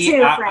easy. Me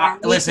too,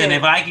 Fran. Listen,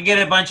 if I can get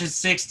a bunch of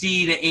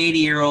 60 to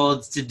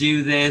 80-year-olds to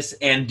do this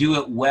and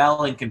do it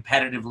well and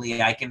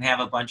competitively, I can have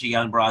a bunch of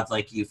young broads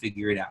like you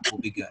figure it out.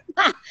 We'll be good.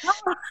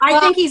 I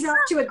think he's off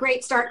to a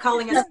great start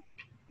calling us.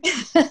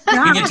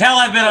 Can you tell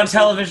I've been on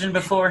television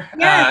before?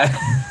 Yes.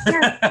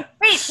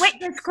 Wait,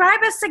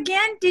 describe us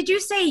again. Did you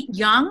say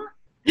young?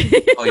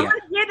 Oh, I yeah.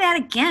 want to hear that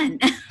again.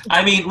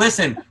 I mean,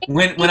 listen,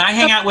 when I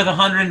hang out with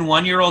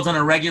 101-year-olds on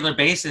a regular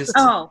basis,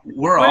 we're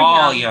we're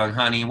all young,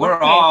 honey. We're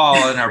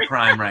all in our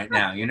prime right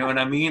now. You know what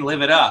I mean?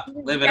 Live it up.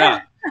 Live it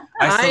up.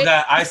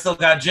 I still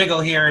got jiggle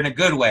here in a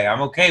good way.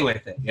 I'm okay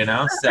with it, you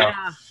know? So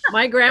yeah.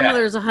 My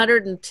grandmother's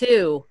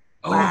 102.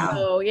 Wow.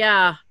 So,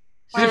 yeah.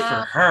 Good for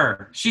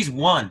her. She's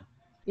 1.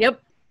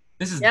 Yep.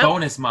 This is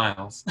bonus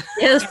miles.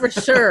 Yes, for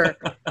sure.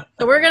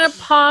 So we're going to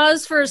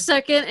pause for a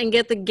second and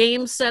get the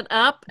game set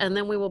up, and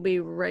then we will be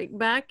right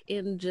back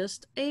in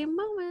just a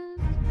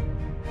moment.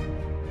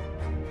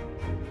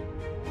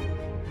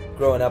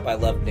 Growing up, I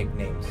loved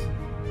nicknames.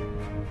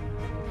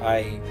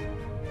 I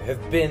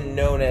have been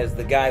known as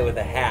the guy with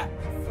a hat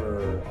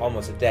for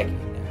almost a decade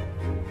now.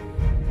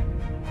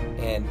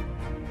 And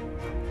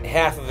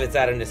half of it's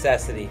out of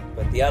necessity,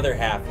 but the other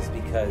half is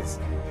because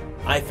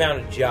I found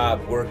a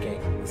job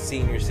working with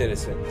senior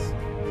citizens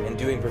and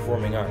doing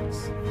performing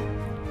arts.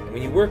 And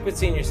when you work with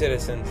senior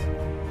citizens,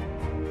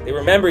 they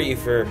remember you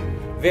for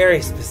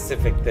very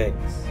specific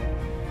things.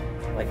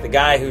 Like the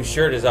guy whose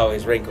shirt is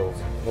always wrinkled,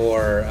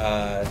 or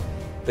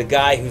the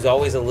guy who's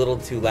always a little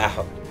too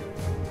loud.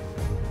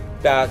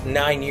 About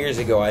 9 years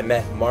ago, I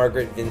met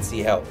Margaret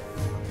Vinci Help.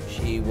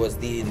 She was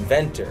the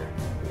inventor,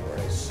 or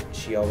as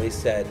she always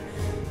said,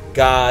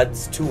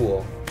 God's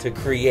tool to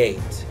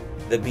create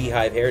the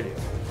beehive hairdo.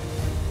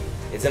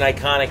 It's an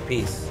iconic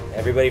piece.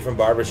 Everybody from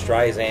Barbra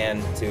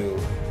Streisand to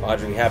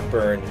Audrey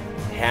Hepburn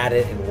had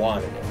it and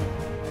wanted it.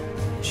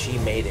 And she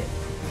made it.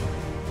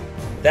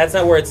 But that's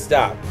not where it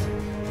stopped.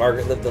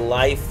 Margaret lived a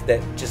life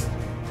that just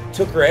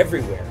took her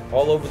everywhere,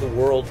 all over the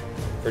world,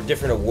 for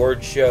different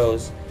award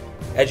shows,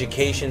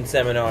 education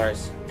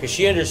seminars, because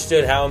she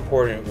understood how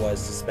important it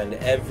was to spend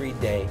every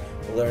day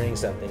learning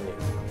something new.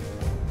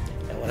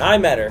 And when I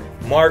met her,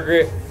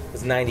 Margaret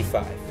was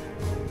 95.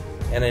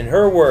 And in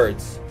her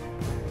words,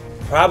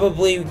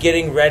 probably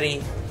getting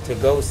ready to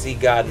go see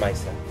God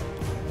myself.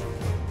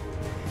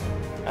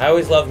 I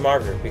always loved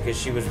Margaret because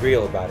she was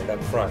real about it up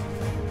front.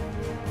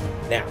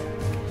 Now,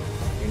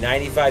 you're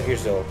 95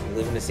 years old, you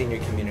live in a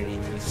senior community,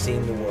 you've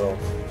seen the world,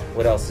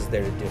 what else is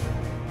there to do?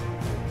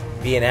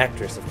 Be an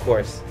actress, of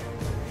course.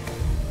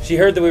 She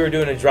heard that we were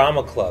doing a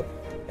drama club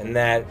and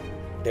that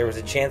there was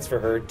a chance for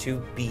her to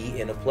be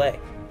in a play.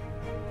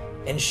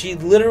 And she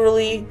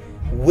literally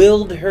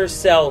willed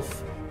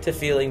herself to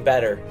feeling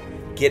better,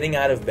 getting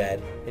out of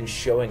bed, and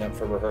showing up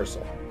for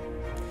rehearsal.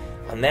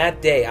 On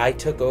that day, I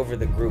took over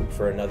the group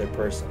for another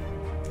person.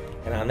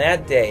 And on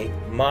that day,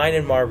 mine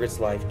and Margaret's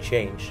life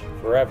changed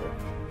forever.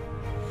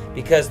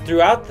 Because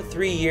throughout the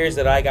 3 years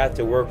that I got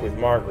to work with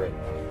Margaret,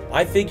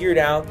 I figured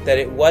out that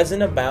it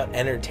wasn't about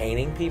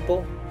entertaining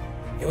people,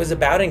 it was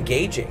about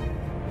engaging.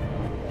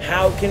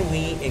 How can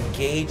we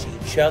engage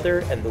each other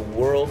and the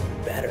world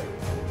better?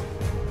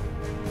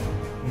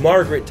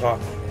 Margaret taught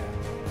me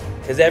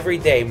that. Because every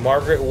day,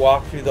 Margaret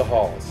walked through the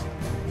halls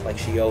like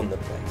she owned the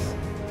place,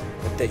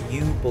 but that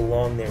you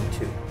belong there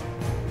too.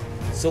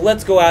 So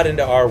let's go out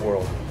into our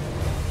world.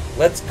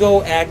 Let's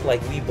go act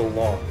like we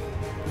belong.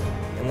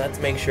 And let's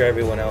make sure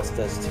everyone else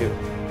does too.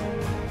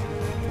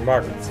 For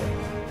Margaret's sake.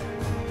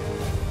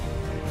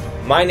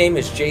 My name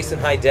is Jason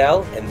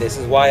Heidel, and this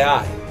is why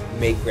I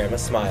make Grandma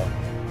smile.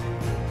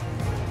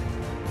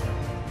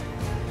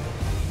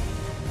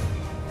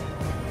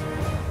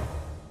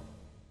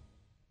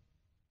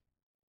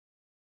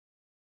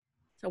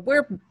 So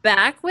we're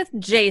back with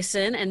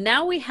Jason, and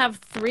now we have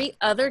 3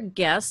 other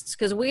guests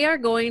because we are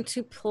going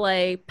to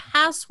play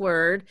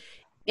Password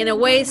in a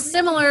way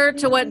similar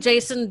to what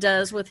Jason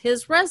does with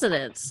his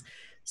residents.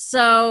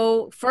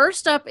 So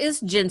first up is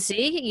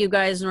Jincy. You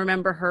guys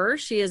remember her.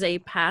 She is a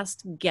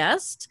past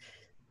guest.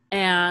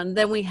 And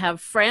then we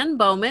have Fran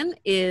Bowman,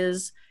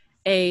 is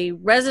a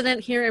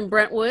resident here in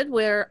Brentwood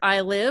where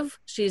I live.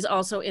 She's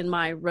also in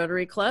my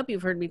Rotary Club.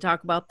 You've heard me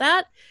talk about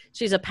that.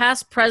 She's a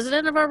past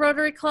president of our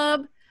Rotary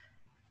Club.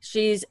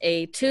 She's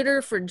a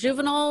tutor for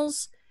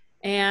juveniles,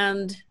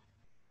 and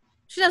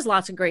she does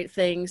lots of great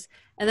things.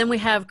 And then we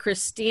have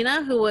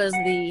Christina, who was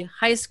the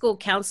high school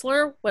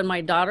counselor when my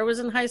daughter was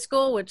in high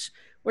school, which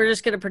we're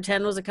just going to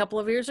pretend was a couple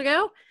of years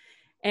ago.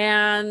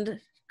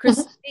 And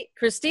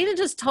Christina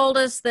just told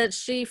us that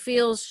she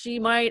feels she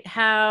might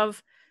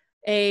have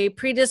a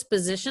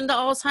predisposition to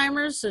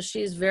Alzheimer's, so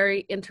she's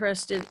very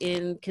interested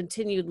in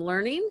continued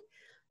learning.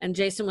 And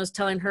Jason was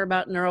telling her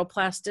about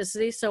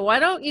neuroplasticity. So why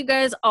don't you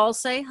guys all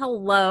say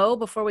hello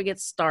before we get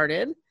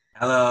started?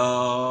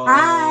 Hello.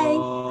 Hi.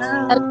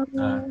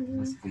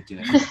 Let's see if we do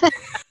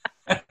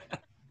it.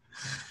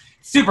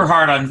 Super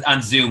hard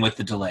on Zoom with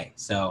the delay.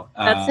 So,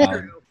 That's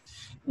true.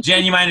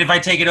 Jen, you mind if I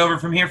take it over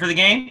from here for the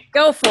game?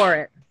 Go for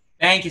it.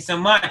 Thank you so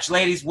much.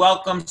 Ladies,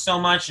 welcome so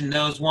much. And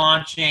those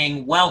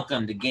watching,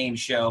 welcome to Game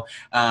Show.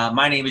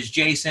 My name is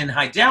Jason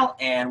Heidel,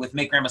 and with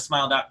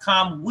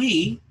MakeGrandmaSmile.com,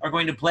 we are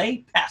going to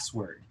play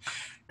Password.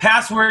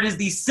 Password is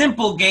the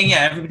simple game.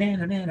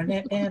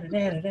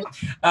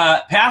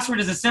 Password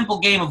is a simple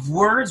game of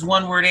words,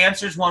 one-word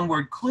answers,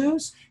 one-word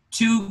clues.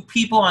 2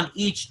 people on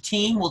each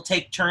team will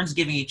take turns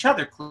giving each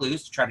other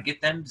clues to try to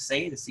get them to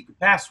say the secret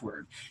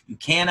password. You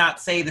cannot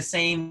say the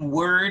same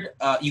word.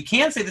 You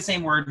can say the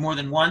same word more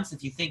than once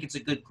if you think it's a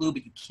good clue,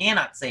 but you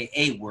cannot say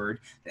a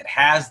word that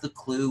has the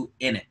clue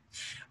in it.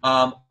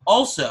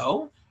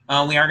 Also,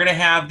 we are going to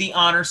have the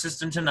honor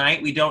system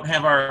tonight. We don't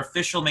have our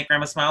official Make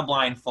Grandma Smile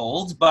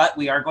blindfolds, but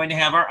we are going to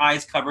have our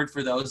eyes covered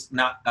for those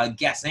not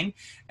guessing.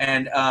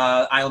 And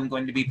I am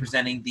going to be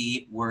presenting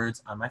the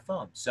words on my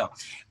phone. So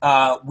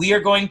we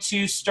are going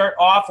to start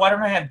off. Why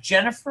don't I have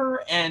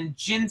Jennifer and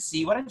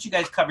Jincy? Why don't you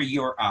guys cover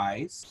your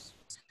eyes?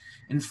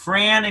 And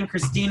Fran and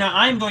Christina,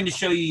 I'm going to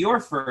show you your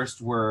first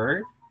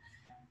word.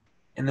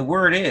 And the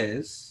word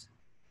is...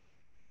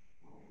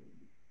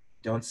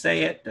 Don't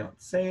say it, don't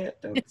say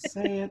it, don't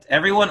say it.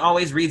 Everyone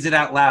always reads it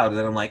out loud, and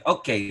then I'm like,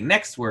 okay,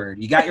 next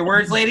word. You got your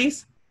words,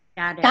 ladies?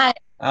 Got it. Got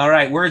it. All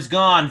right, words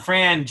gone.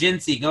 Fran,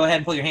 Jincy, go ahead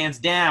and put your hands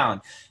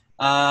down.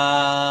 Fran,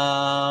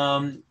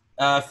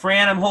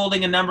 I'm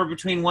holding a number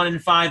between 1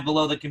 and 5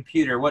 below the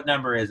computer. What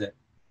number is it?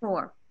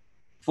 4.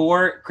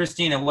 4.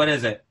 Christina, what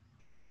is it?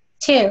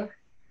 2.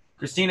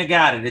 Christina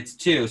got it. It's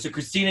 2. So,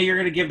 Christina, you're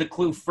going to give the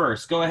clue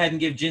first. Go ahead and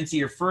give Jincy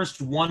your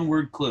first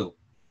one-word clue.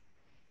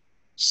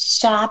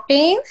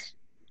 Shopping.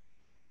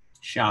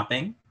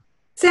 Shopping.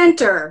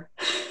 Center.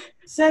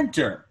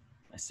 Center.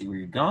 I see where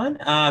you're going.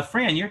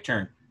 Fran, your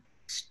turn.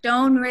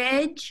 Stone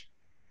Ridge.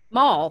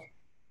 Mall.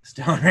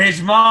 Stone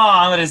Ridge Mall.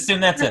 I'm going to assume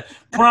that's a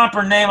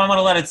proper name. I'm going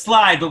to let it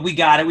slide, but we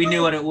got it. We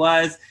knew what it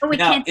was. Oh, we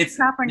can't say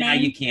proper No,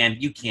 name? you can.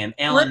 You can.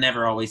 Ellen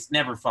never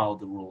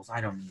followed the rules.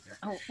 I don't either.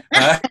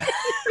 Oh.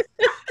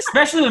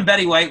 Especially when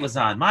Betty White was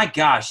on. My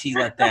gosh, he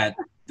let the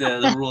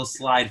rules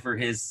slide for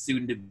his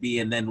soon-to-be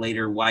and then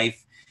later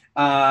wife.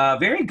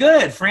 Very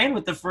good. Fran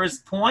with the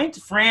first point.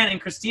 Fran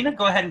and Christina,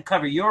 go ahead and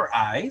cover your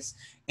eyes.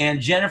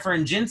 And Jennifer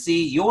and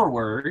Jincy, your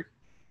word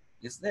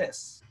is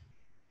this.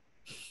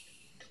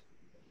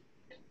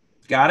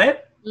 Got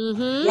it?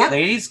 Mm-hmm. Yep.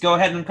 Ladies, go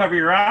ahead and cover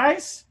your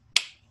eyes.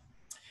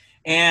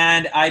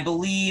 And I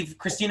believe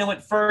Christina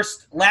went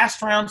first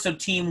last round, so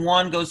team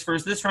 1 goes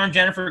first this round.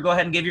 Jennifer, go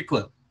ahead and give your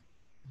clue.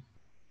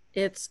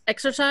 It's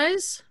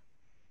exercise.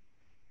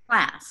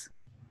 Class.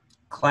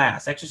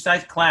 Class.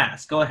 Exercise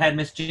class. Go ahead,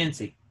 Miss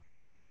Jincy.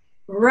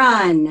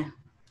 Run.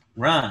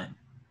 Run.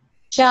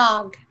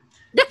 Jog.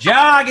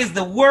 Jog is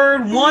the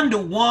word,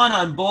 1-1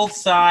 on both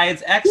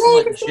sides.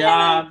 Excellent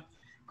job.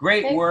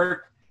 Great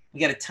work. We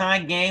got a tie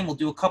game. We'll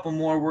do a couple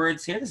more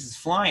words here. This is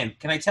flying.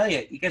 Can I tell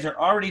you, you guys are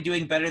already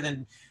doing better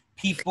than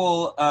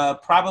people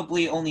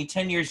probably only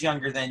 10 years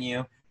younger than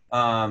you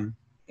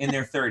in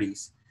their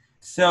 30s.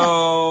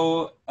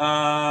 So,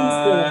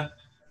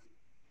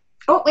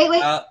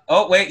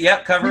 Oh, wait.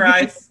 Yep, cover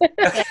eyes.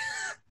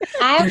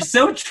 You're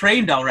so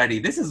trained already.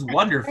 This is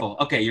wonderful.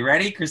 Okay, you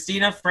ready?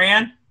 Christina,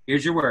 Fran,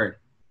 here's your word.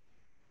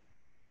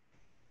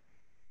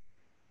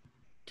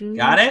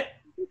 Got it?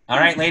 All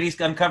right, ladies,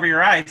 uncover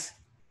your eyes.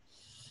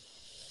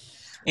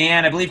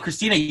 And I believe,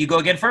 Christina, you go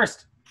again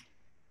first.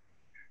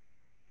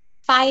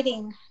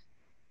 Fighting.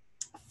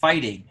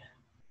 Fighting.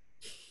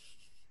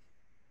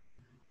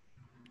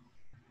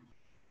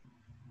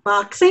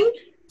 Boxing?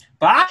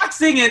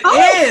 Boxing it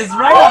is,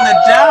 right on the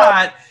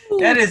dot.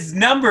 That is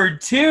number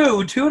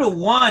 2,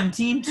 2-1.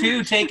 Team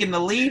 2 taking the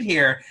lead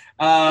here.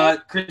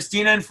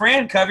 Christina and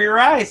Fran, cover your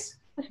eyes.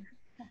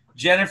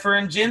 Jennifer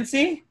and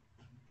Jinsey.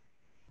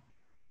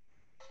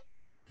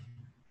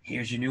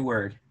 Here's your new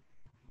word.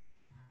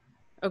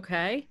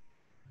 Okay.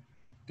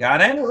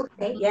 Got it?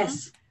 Okay,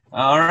 yes.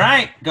 All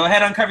right. Go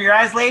ahead, uncover your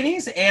eyes,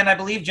 ladies. And I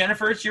believe,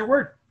 Jennifer, it's your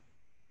word.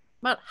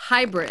 About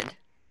hybrid.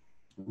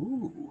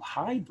 Ooh,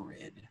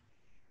 hybrid.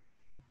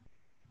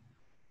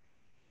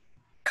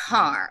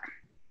 Car.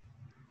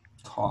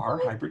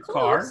 Hybrid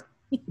car.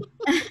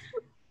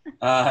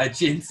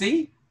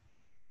 Jinsey.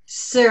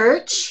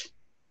 Search.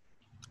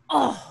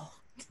 Oh.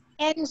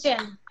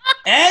 Engine.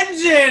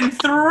 Engine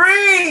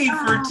 3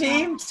 for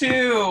team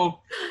 2.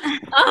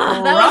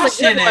 Oh, that was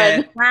a good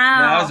one. Wow.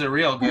 That was a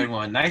real good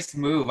one. Nice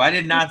move. I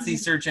did not see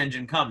search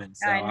engine coming,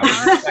 so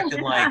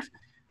I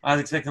I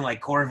was expecting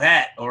like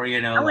Corvette or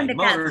like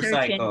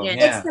motorcycle.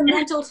 Yeah. It's the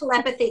mental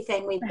telepathy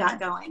thing we've got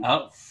going.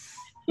 Oh,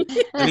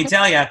 let me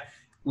tell you,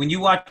 when you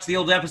watch the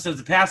old episodes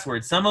of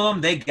Password, some of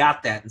them they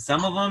got that, and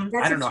some of them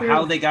I don't know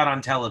how they got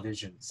on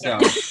television. So,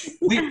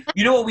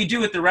 you know what we do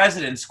with the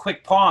residents?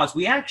 Quick pause.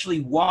 We actually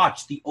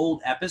watch the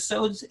old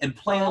episodes and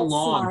play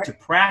along to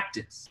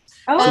practice.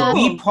 So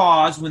we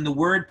pause when the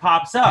word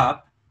pops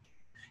up,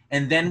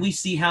 and then we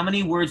see how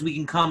many words we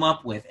can come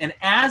up with. And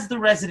as the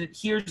resident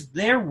hears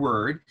their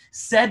word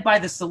said by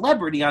the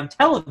celebrity on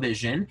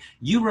television,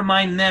 you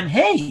remind them,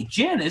 "Hey,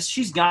 Janice,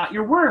 she's got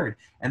your word,"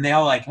 and they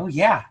all like, "Oh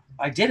yeah,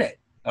 I did it."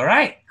 All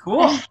right,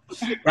 cool.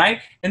 Right?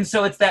 And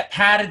so it's that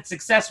padded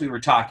success we were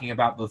talking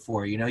about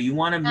before. You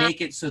want to make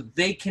it so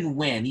they can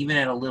win, even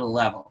at a little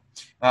level.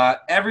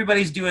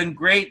 Everybody's doing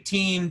great.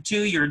 Team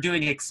 2, you're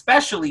doing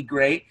especially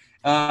great.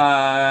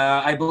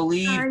 I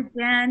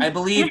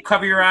believe,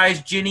 cover your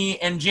eyes,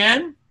 Ginny and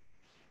Jen.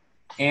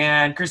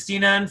 And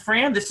Christina and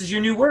Fran, this is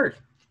your new word.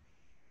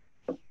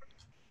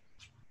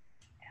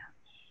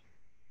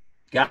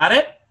 Got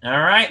it? All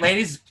right,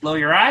 ladies, lower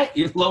your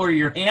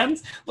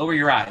hands, lower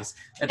your eyes.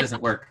 That doesn't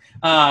work.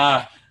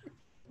 I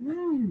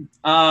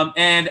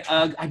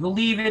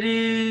believe it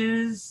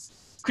is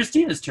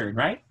Christina's turn,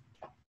 right?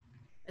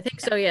 I think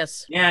so,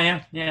 yes.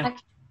 Yeah.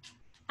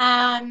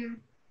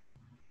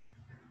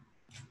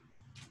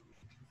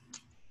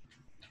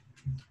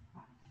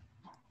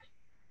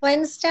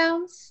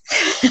 Flintstones.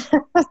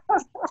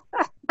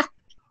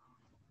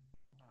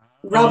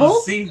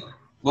 Rubble? See,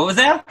 what was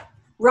that?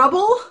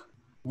 Rubble?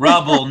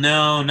 Rubble,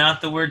 no, not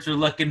the words we're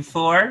looking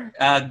for.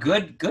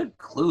 Good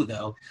clue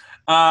though.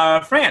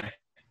 Fran.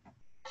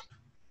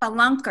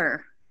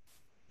 Belunker.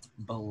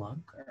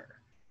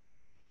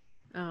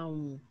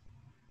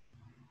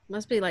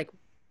 Must be like,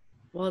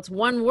 well, it's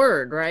one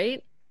word,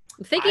 right?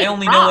 I'm thinking I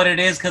only know what it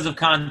is because of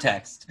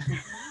context.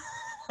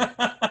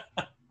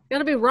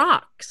 Gotta be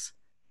rocks.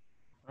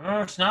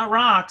 Oh, it's not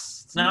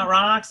rocks. It's not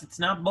rocks. It's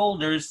not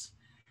boulders.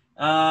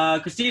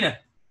 Christina.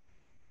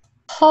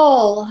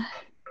 Pole.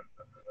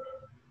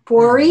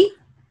 Quarry?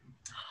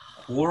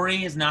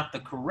 Quarry is not the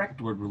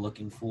correct word we're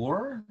looking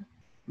for.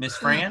 Miss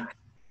Fran?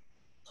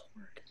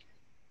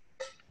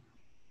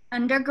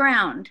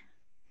 Underground.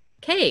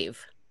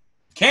 Cave.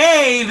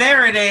 Cave,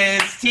 there it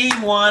is.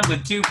 Team 1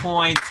 with 2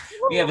 points.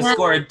 We have a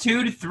score of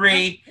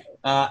 2-3.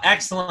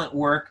 Excellent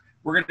work.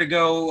 We're going to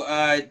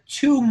go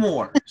 2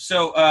 more.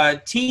 So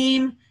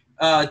team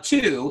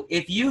 2,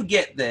 if you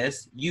get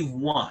this, you've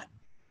won.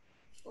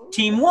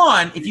 Team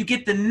 1, if you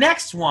get the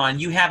next one,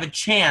 you have a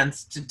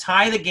chance to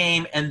tie the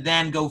game and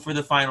then go for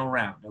the final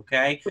round,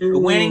 okay? The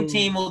winning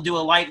team will do a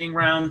lightning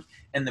round,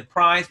 and the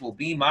prize will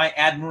be my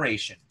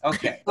admiration.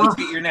 Okay, let's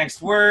get your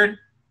next word.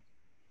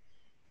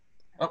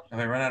 Oh, have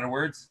I run out of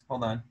words?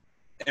 Hold on.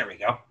 There we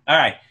go. All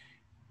right.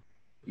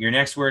 Your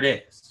next word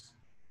is?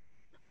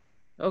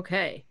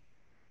 Okay.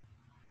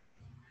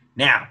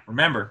 Now,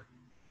 remember,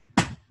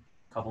 a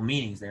couple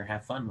meanings there.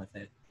 Have fun with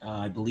it.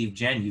 I believe,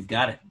 Jen, you've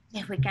got it.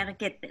 Yeah, we got to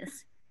get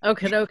this.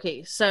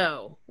 Okay.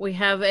 So we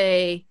have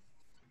a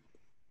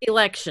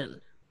election.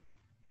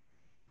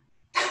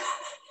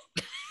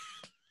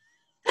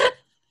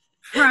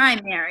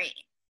 Primary.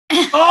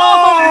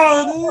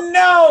 Oh,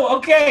 no.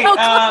 Okay.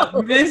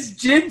 Oh, Miss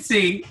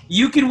Jinsey,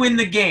 you can win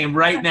the game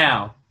right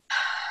now.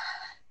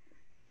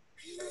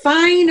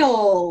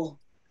 final.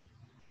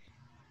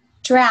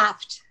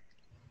 Draft.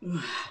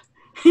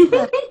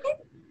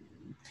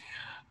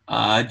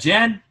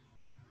 Jen?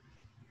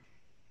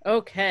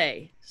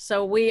 Okay,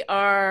 so we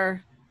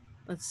are,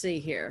 let's see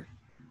here.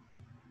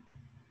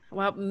 How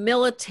about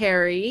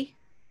military?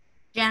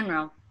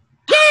 General.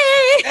 Yay!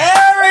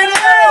 There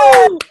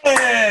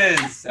it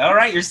is! All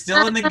right, you're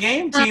still in the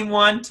game. Team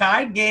 1,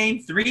 tied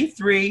game,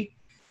 3-3.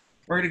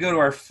 We're going to go to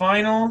our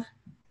final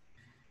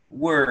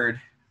word,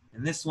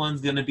 and this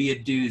one's going to be a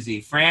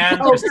doozy. Fran,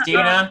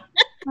 Christina,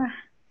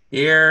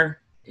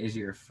 here is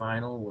your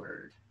final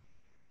word.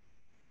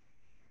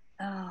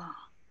 Oh,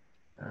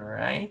 All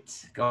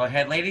right. Go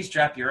ahead, ladies.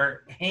 Drop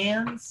your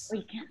hands.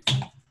 we can't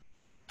see.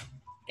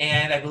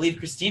 And I believe,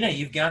 Christina,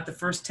 you've got the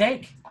first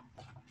take.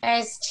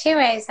 There's two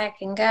ways I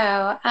can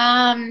go.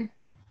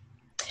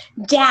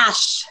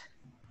 Dash.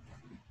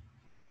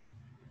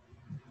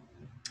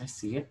 I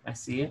see it. I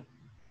see it.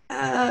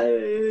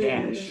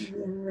 Dash.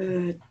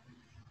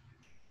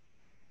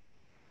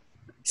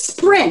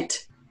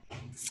 Sprint.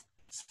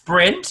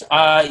 Sprint,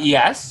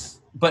 yes,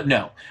 but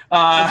no.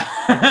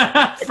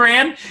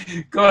 Fran,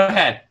 go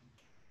ahead.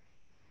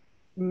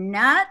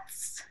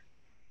 Nuts.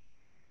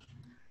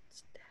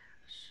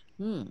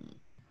 I'm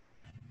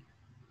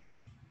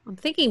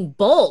thinking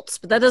bolts,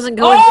 but that doesn't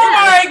go Oh in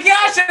dash. my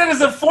gosh, that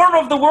is a form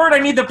of the word. I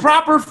need the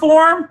proper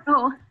form.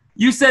 Oh,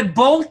 You said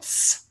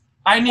bolts.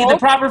 I need the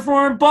proper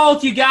form.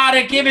 Both. You got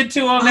it. Give it to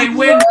them. They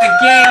win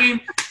the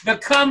game. The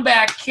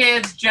comeback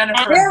kids,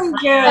 Jennifer. Very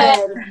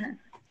good.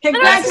 And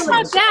I thought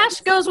Congratulations.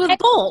 dash goes with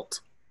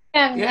bolt.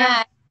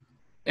 Yeah.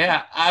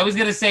 Yeah, I was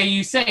gonna say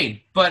Usain,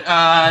 but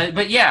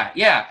yeah.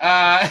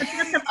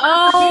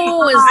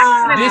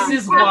 Oh, This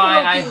is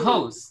why I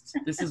host.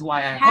 This is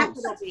why I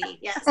host. Capital B,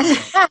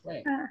 yes.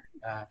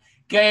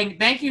 Gang,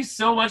 thank you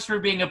so much for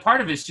being a part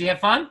of this. Did you have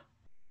fun?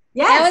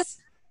 Yes.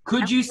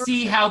 Could you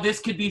see how this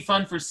could be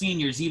fun for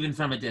seniors, even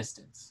from a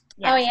distance?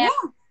 Oh, yeah.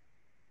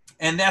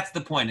 And that's the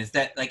point, is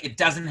that like it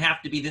doesn't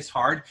have to be this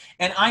hard.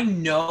 And I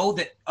know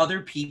that other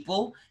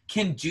people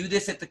can do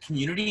this at the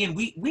community, and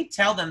we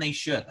tell them they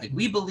should. Like,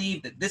 we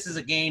believe that this is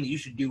a game you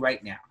should do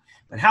right now.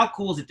 But how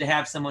cool is it to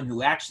have someone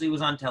who actually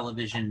was on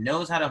television,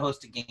 knows how to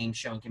host a game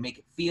show, and can make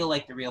it feel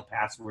like the real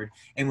password?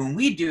 And when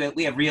we do it,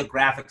 we have real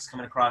graphics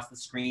coming across the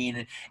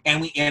screen,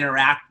 and we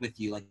interact with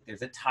you. Like,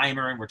 there's a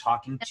timer, and we're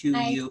talking to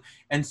you.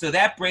 And so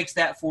that breaks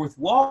that fourth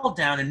wall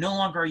down, and no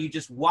longer are you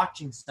just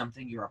watching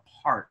something, you're a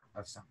part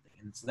of something.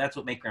 And so that's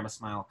what Make Grandma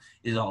Smile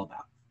is all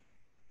about.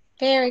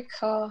 Very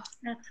cool.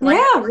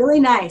 Yeah, really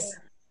nice.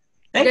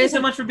 Thank you so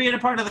much for being a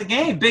part of the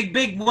game.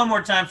 Big one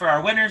more time for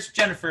our winners,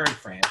 Jennifer and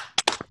Fran.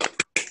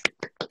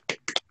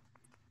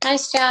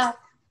 Nice job.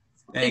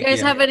 do you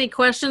guys have any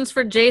questions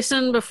for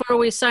Jason before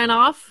we sign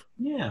off?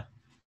 Yeah.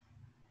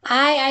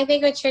 I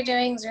think what you're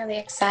doing is really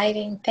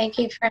exciting. Thank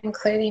you for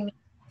including me.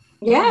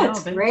 Yeah,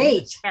 it's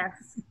great.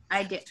 yes,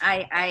 I do.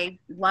 I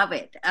love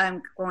it.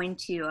 I'm going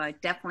to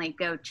definitely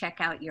go check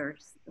out your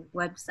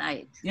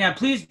website. Yeah,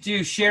 please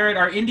do share it.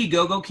 Our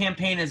Indiegogo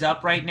campaign is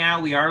up right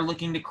now. We are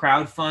looking to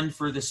crowdfund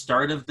for the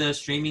start of the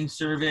streaming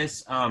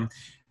service.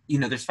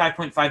 There's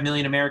 5.5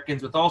 million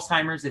Americans with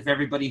Alzheimer's. If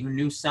everybody who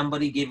knew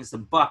somebody gave us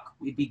 $1,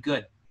 we'd be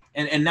good.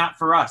 And not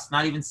for us,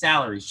 not even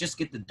salaries. Just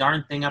get the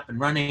darn thing up and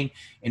running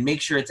and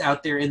make sure it's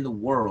out there in the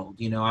world.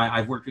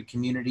 I've worked with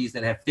communities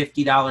that have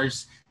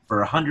 $50 for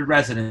 100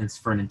 residents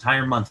for an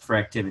entire month for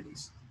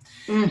activities.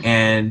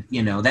 And,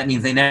 that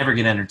means they never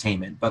get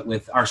entertainment. But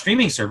with our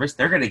streaming service,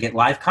 they're going to get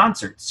live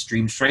concerts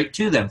streamed straight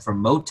to them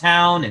from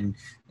Motown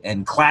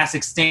and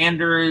classic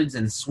standards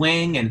and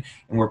swing. And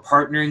we're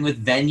partnering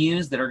with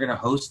venues that are going to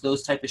host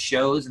those type of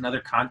shows and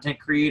other content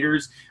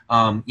creators.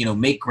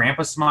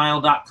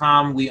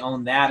 MakeGrandpaSmile.com. We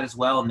own that as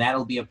well. And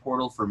that'll be a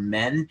portal for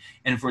men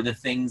and for the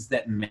things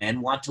that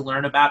men want to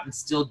learn about and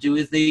still do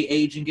as they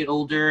age and get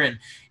older.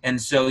 And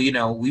so,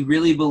 we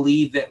really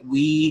believe that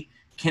we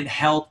can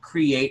help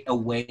create a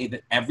way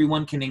that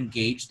everyone can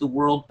engage the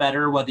world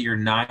better, whether you're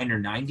 9 or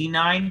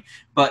 99,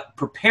 but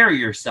prepare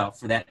yourself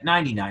for that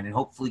 99 and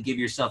hopefully give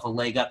yourself a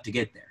leg up to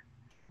get there.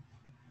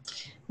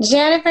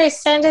 Jennifer,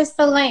 send us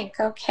the link,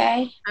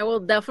 okay? I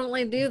will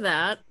definitely do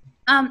that.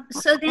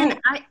 So then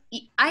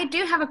I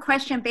do have a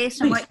question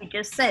based on what you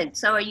just said.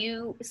 So are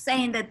you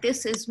saying that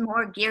this is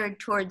more geared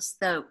towards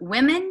the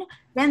women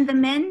than the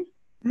men?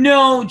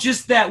 No,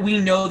 just that we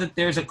know that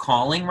there's a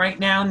calling right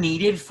now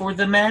needed for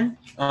the men.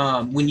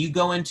 When you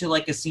go into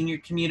like a senior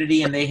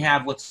community and they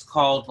have what's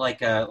called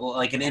like an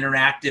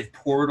interactive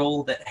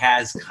portal that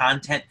has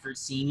content for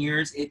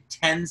seniors, it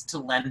tends to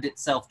lend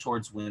itself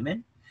towards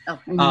women.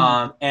 Okay.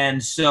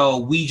 And so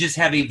we just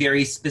have a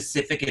very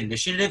specific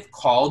initiative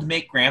called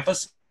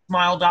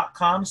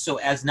MakeGrandpaSmile.com, so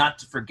as not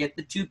to forget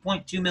the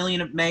 2.2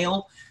 million of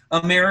male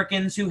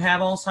Americans who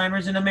have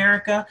Alzheimer's in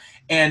America,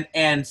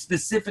 and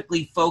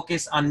specifically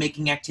focus on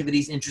making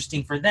activities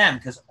interesting for them,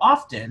 because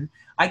often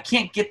I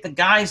can't get the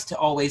guys to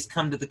always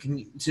come to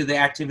the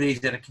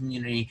activities at a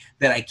community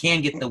that I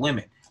can get the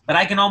women. But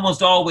I can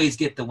almost always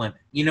get the women.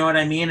 You know what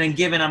I mean? And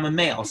given I'm a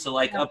male, so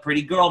like a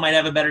pretty girl might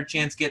have a better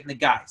chance getting the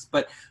guys.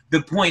 But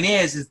the point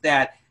is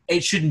that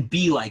it shouldn't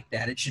be like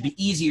that. It should be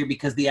easier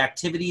because the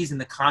activities and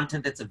the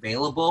content that's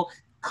available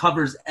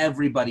covers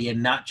everybody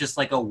and not just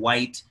like a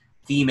white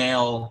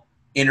female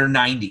inner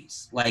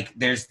 90s. Like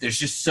there's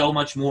just so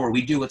much more.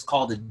 We do what's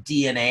called a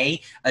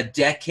DNA, a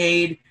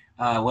decade.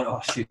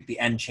 The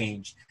end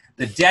changed.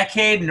 The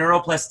decade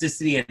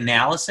neuroplasticity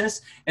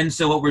analysis. And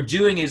so what we're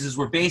doing is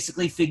we're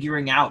basically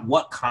figuring out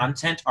what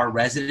content our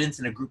residents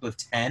in a group of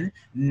 10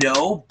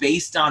 know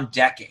based on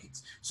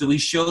decades. So we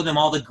show them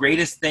all the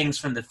greatest things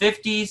from the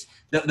 50s,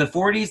 the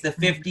 40s, the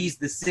 50s,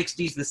 the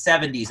 60s, the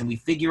 70s, and we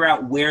figure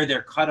out where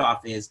their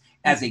cutoff is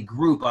as a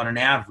group on an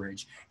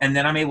average. And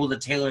then I'm able to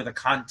tailor the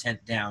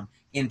content down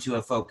into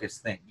a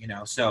focused thing, you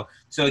know? So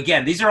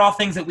again, these are all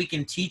things that we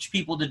can teach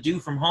people to do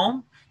from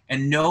home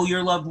and know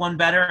your loved one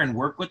better and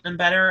work with them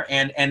better.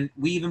 And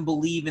we even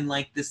believe in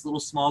like this little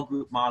small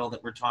group model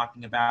that we're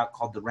talking about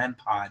called the REM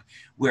pod,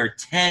 where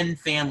 10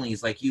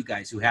 families like you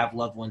guys who have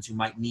loved ones who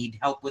might need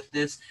help with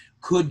this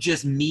could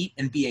just meet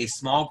and be a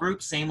small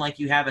group, same like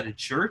you have at a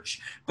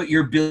church, but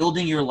you're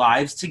building your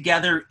lives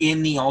together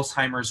in the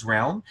Alzheimer's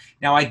realm.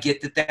 Now, I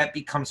get that that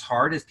becomes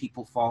hard as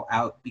people fall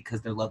out because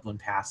their loved one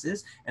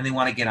passes and they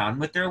want to get on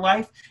with their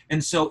life.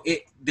 And so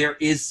there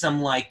is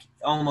some like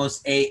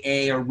almost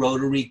AA or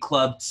Rotary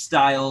Club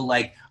style,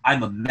 like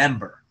I'm a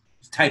member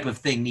type of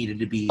thing needed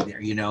to be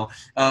there, you know,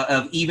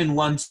 of even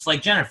ones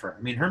like Jennifer.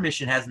 I mean, her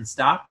mission hasn't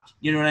stopped,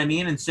 you know what I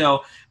mean? And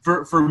so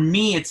for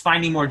me, it's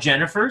finding more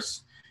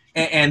Jennifers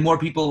and more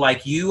people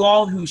like you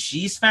all who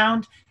she's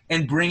found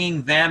and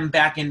bringing them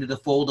back into the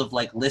fold of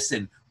like,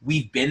 listen,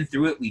 we've been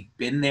through it. We've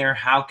been there.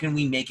 How can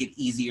we make it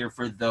easier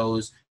for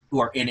those who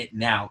are in it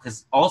now?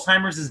 Because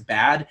Alzheimer's is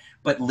bad,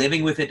 but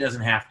living with it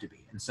doesn't have to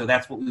be. And so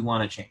that's what we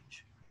want to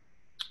change.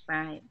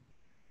 Right.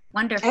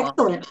 Wonderful.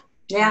 Excellent.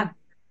 Yeah.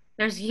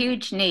 There's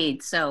huge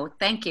need. So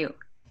thank you.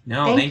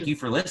 No, thank you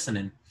for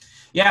listening.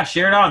 Yeah,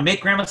 share it on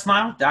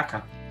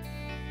makegrandmasmile.com.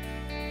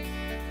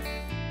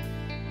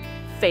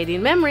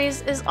 Fading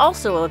Memories is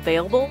also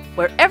available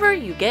wherever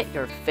you get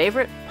your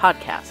favorite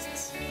podcasts.